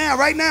right now,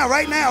 right now,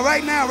 right now,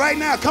 right now, right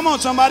now. Come on,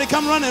 somebody.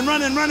 Come running,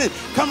 running, running.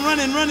 Come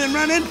running, running,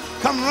 running.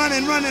 Come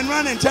running, running,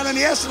 running. Tell him,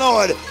 yes,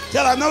 Lord.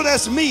 Tell him, I know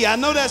that's me. I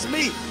know that's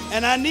me.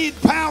 And I need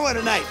power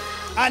tonight.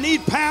 I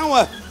need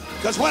power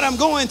because what I'm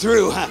going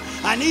through.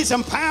 I need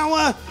some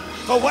power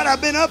for what I've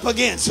been up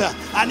against.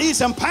 I need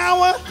some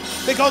power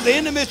because the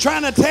enemy is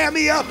trying to tear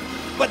me up.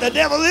 But the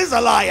devil is a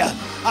liar.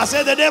 I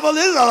said the devil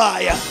is a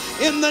liar.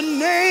 In the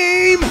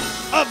name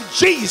of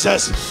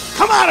Jesus,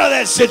 come out of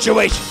that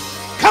situation.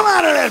 Come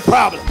out of that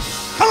problem.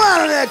 Come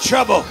out of that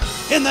trouble.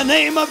 In the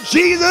name of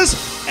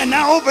Jesus. And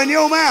now open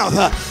your mouth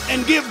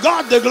and give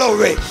God the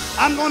glory.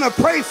 I'm going to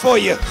pray for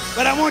you.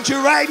 But I want you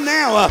right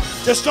now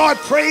to start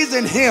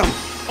praising him.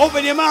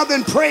 Open your mouth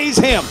and praise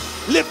him.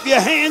 Lift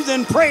your hands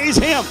and praise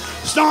him.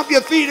 Stomp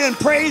your feet and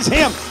praise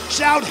him.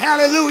 Shout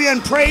hallelujah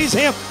and praise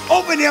him.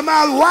 Open your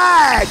mouth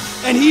wide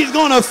and he's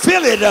going to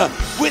fill it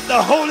with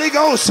the Holy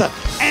Ghost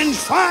and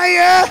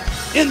fire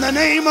in the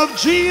name of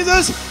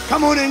Jesus.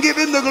 Come on and give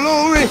him the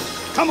glory.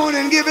 Come on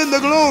and give him the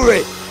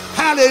glory.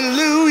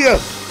 Hallelujah.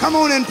 Come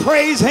on and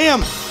praise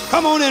him.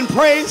 Come on and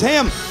praise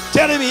him.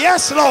 Tell him,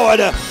 yes, Lord.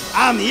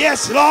 I'm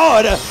yes,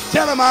 Lord.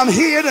 Tell him I'm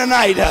here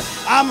tonight.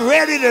 I'm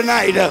ready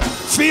tonight.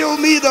 Fill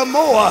me the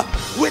more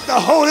with the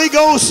Holy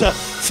Ghost.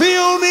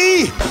 Fill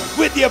me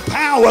with your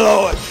power,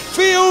 Lord.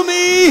 Fill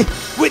me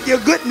with your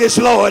goodness,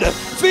 Lord.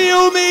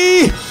 Fill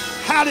me.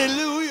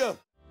 Hallelujah.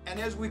 And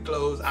as we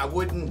close, I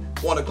wouldn't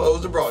want to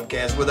close the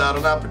broadcast without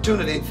an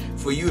opportunity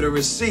for you to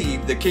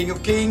receive the King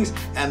of Kings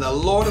and the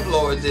Lord of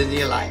Lords in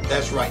your life.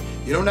 That's right.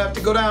 You don't have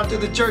to go down to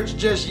the church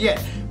just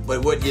yet.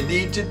 But what you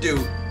need to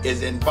do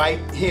is invite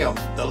him,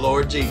 the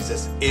Lord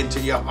Jesus, into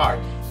your heart.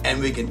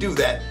 And we can do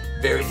that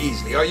very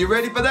easily. Are you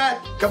ready for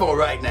that? Come on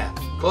right now.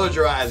 Close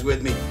your eyes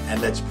with me and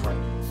let's pray.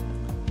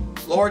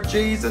 Lord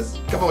Jesus,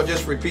 come on,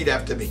 just repeat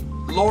after me.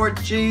 Lord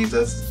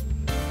Jesus,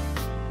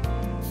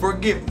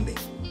 forgive me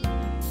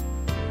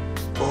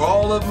for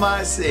all of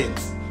my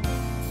sins.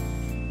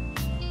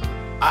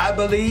 I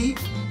believe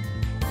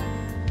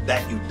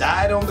that you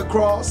died on the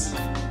cross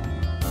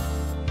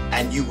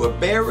and you were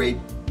buried.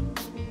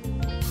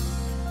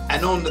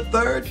 And on the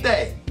third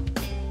day,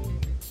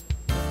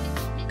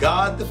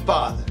 God the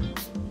Father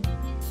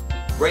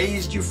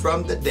raised you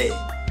from the dead.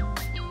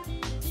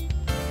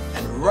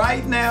 And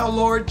right now,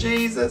 Lord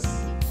Jesus,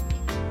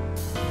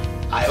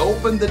 I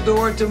open the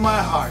door to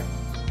my heart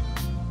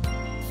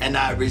and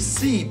I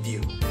receive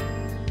you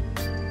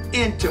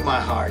into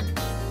my heart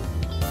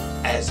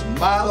as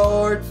my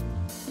Lord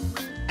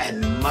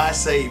and my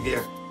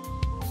Savior.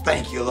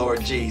 Thank you,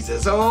 Lord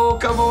Jesus. Oh,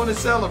 come on and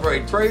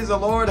celebrate. Praise the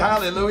Lord.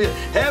 Hallelujah.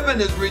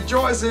 Heaven is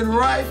rejoicing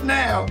right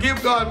now.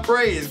 Give God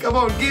praise. Come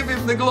on, give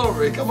him the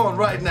glory. Come on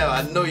right now.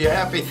 I know you're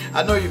happy.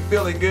 I know you're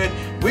feeling good.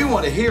 We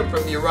want to hear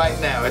from you right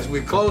now as we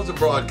close the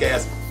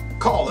broadcast.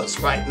 Call us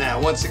right now.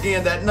 Once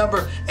again, that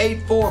number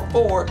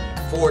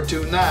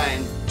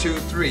 844-429-2729.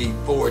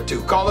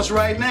 617-888-2342. Call us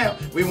right now.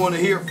 We want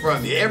to hear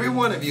from you. Every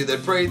one of you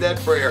that prayed that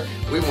prayer,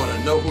 we want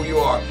to know who you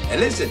are.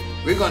 And listen,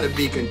 we're going to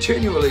be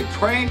continually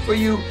praying for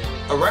you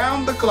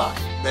around the clock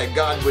that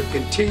God would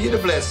continue to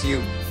bless you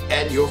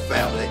and your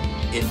family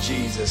in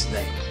Jesus'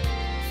 name.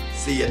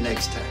 See you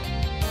next time.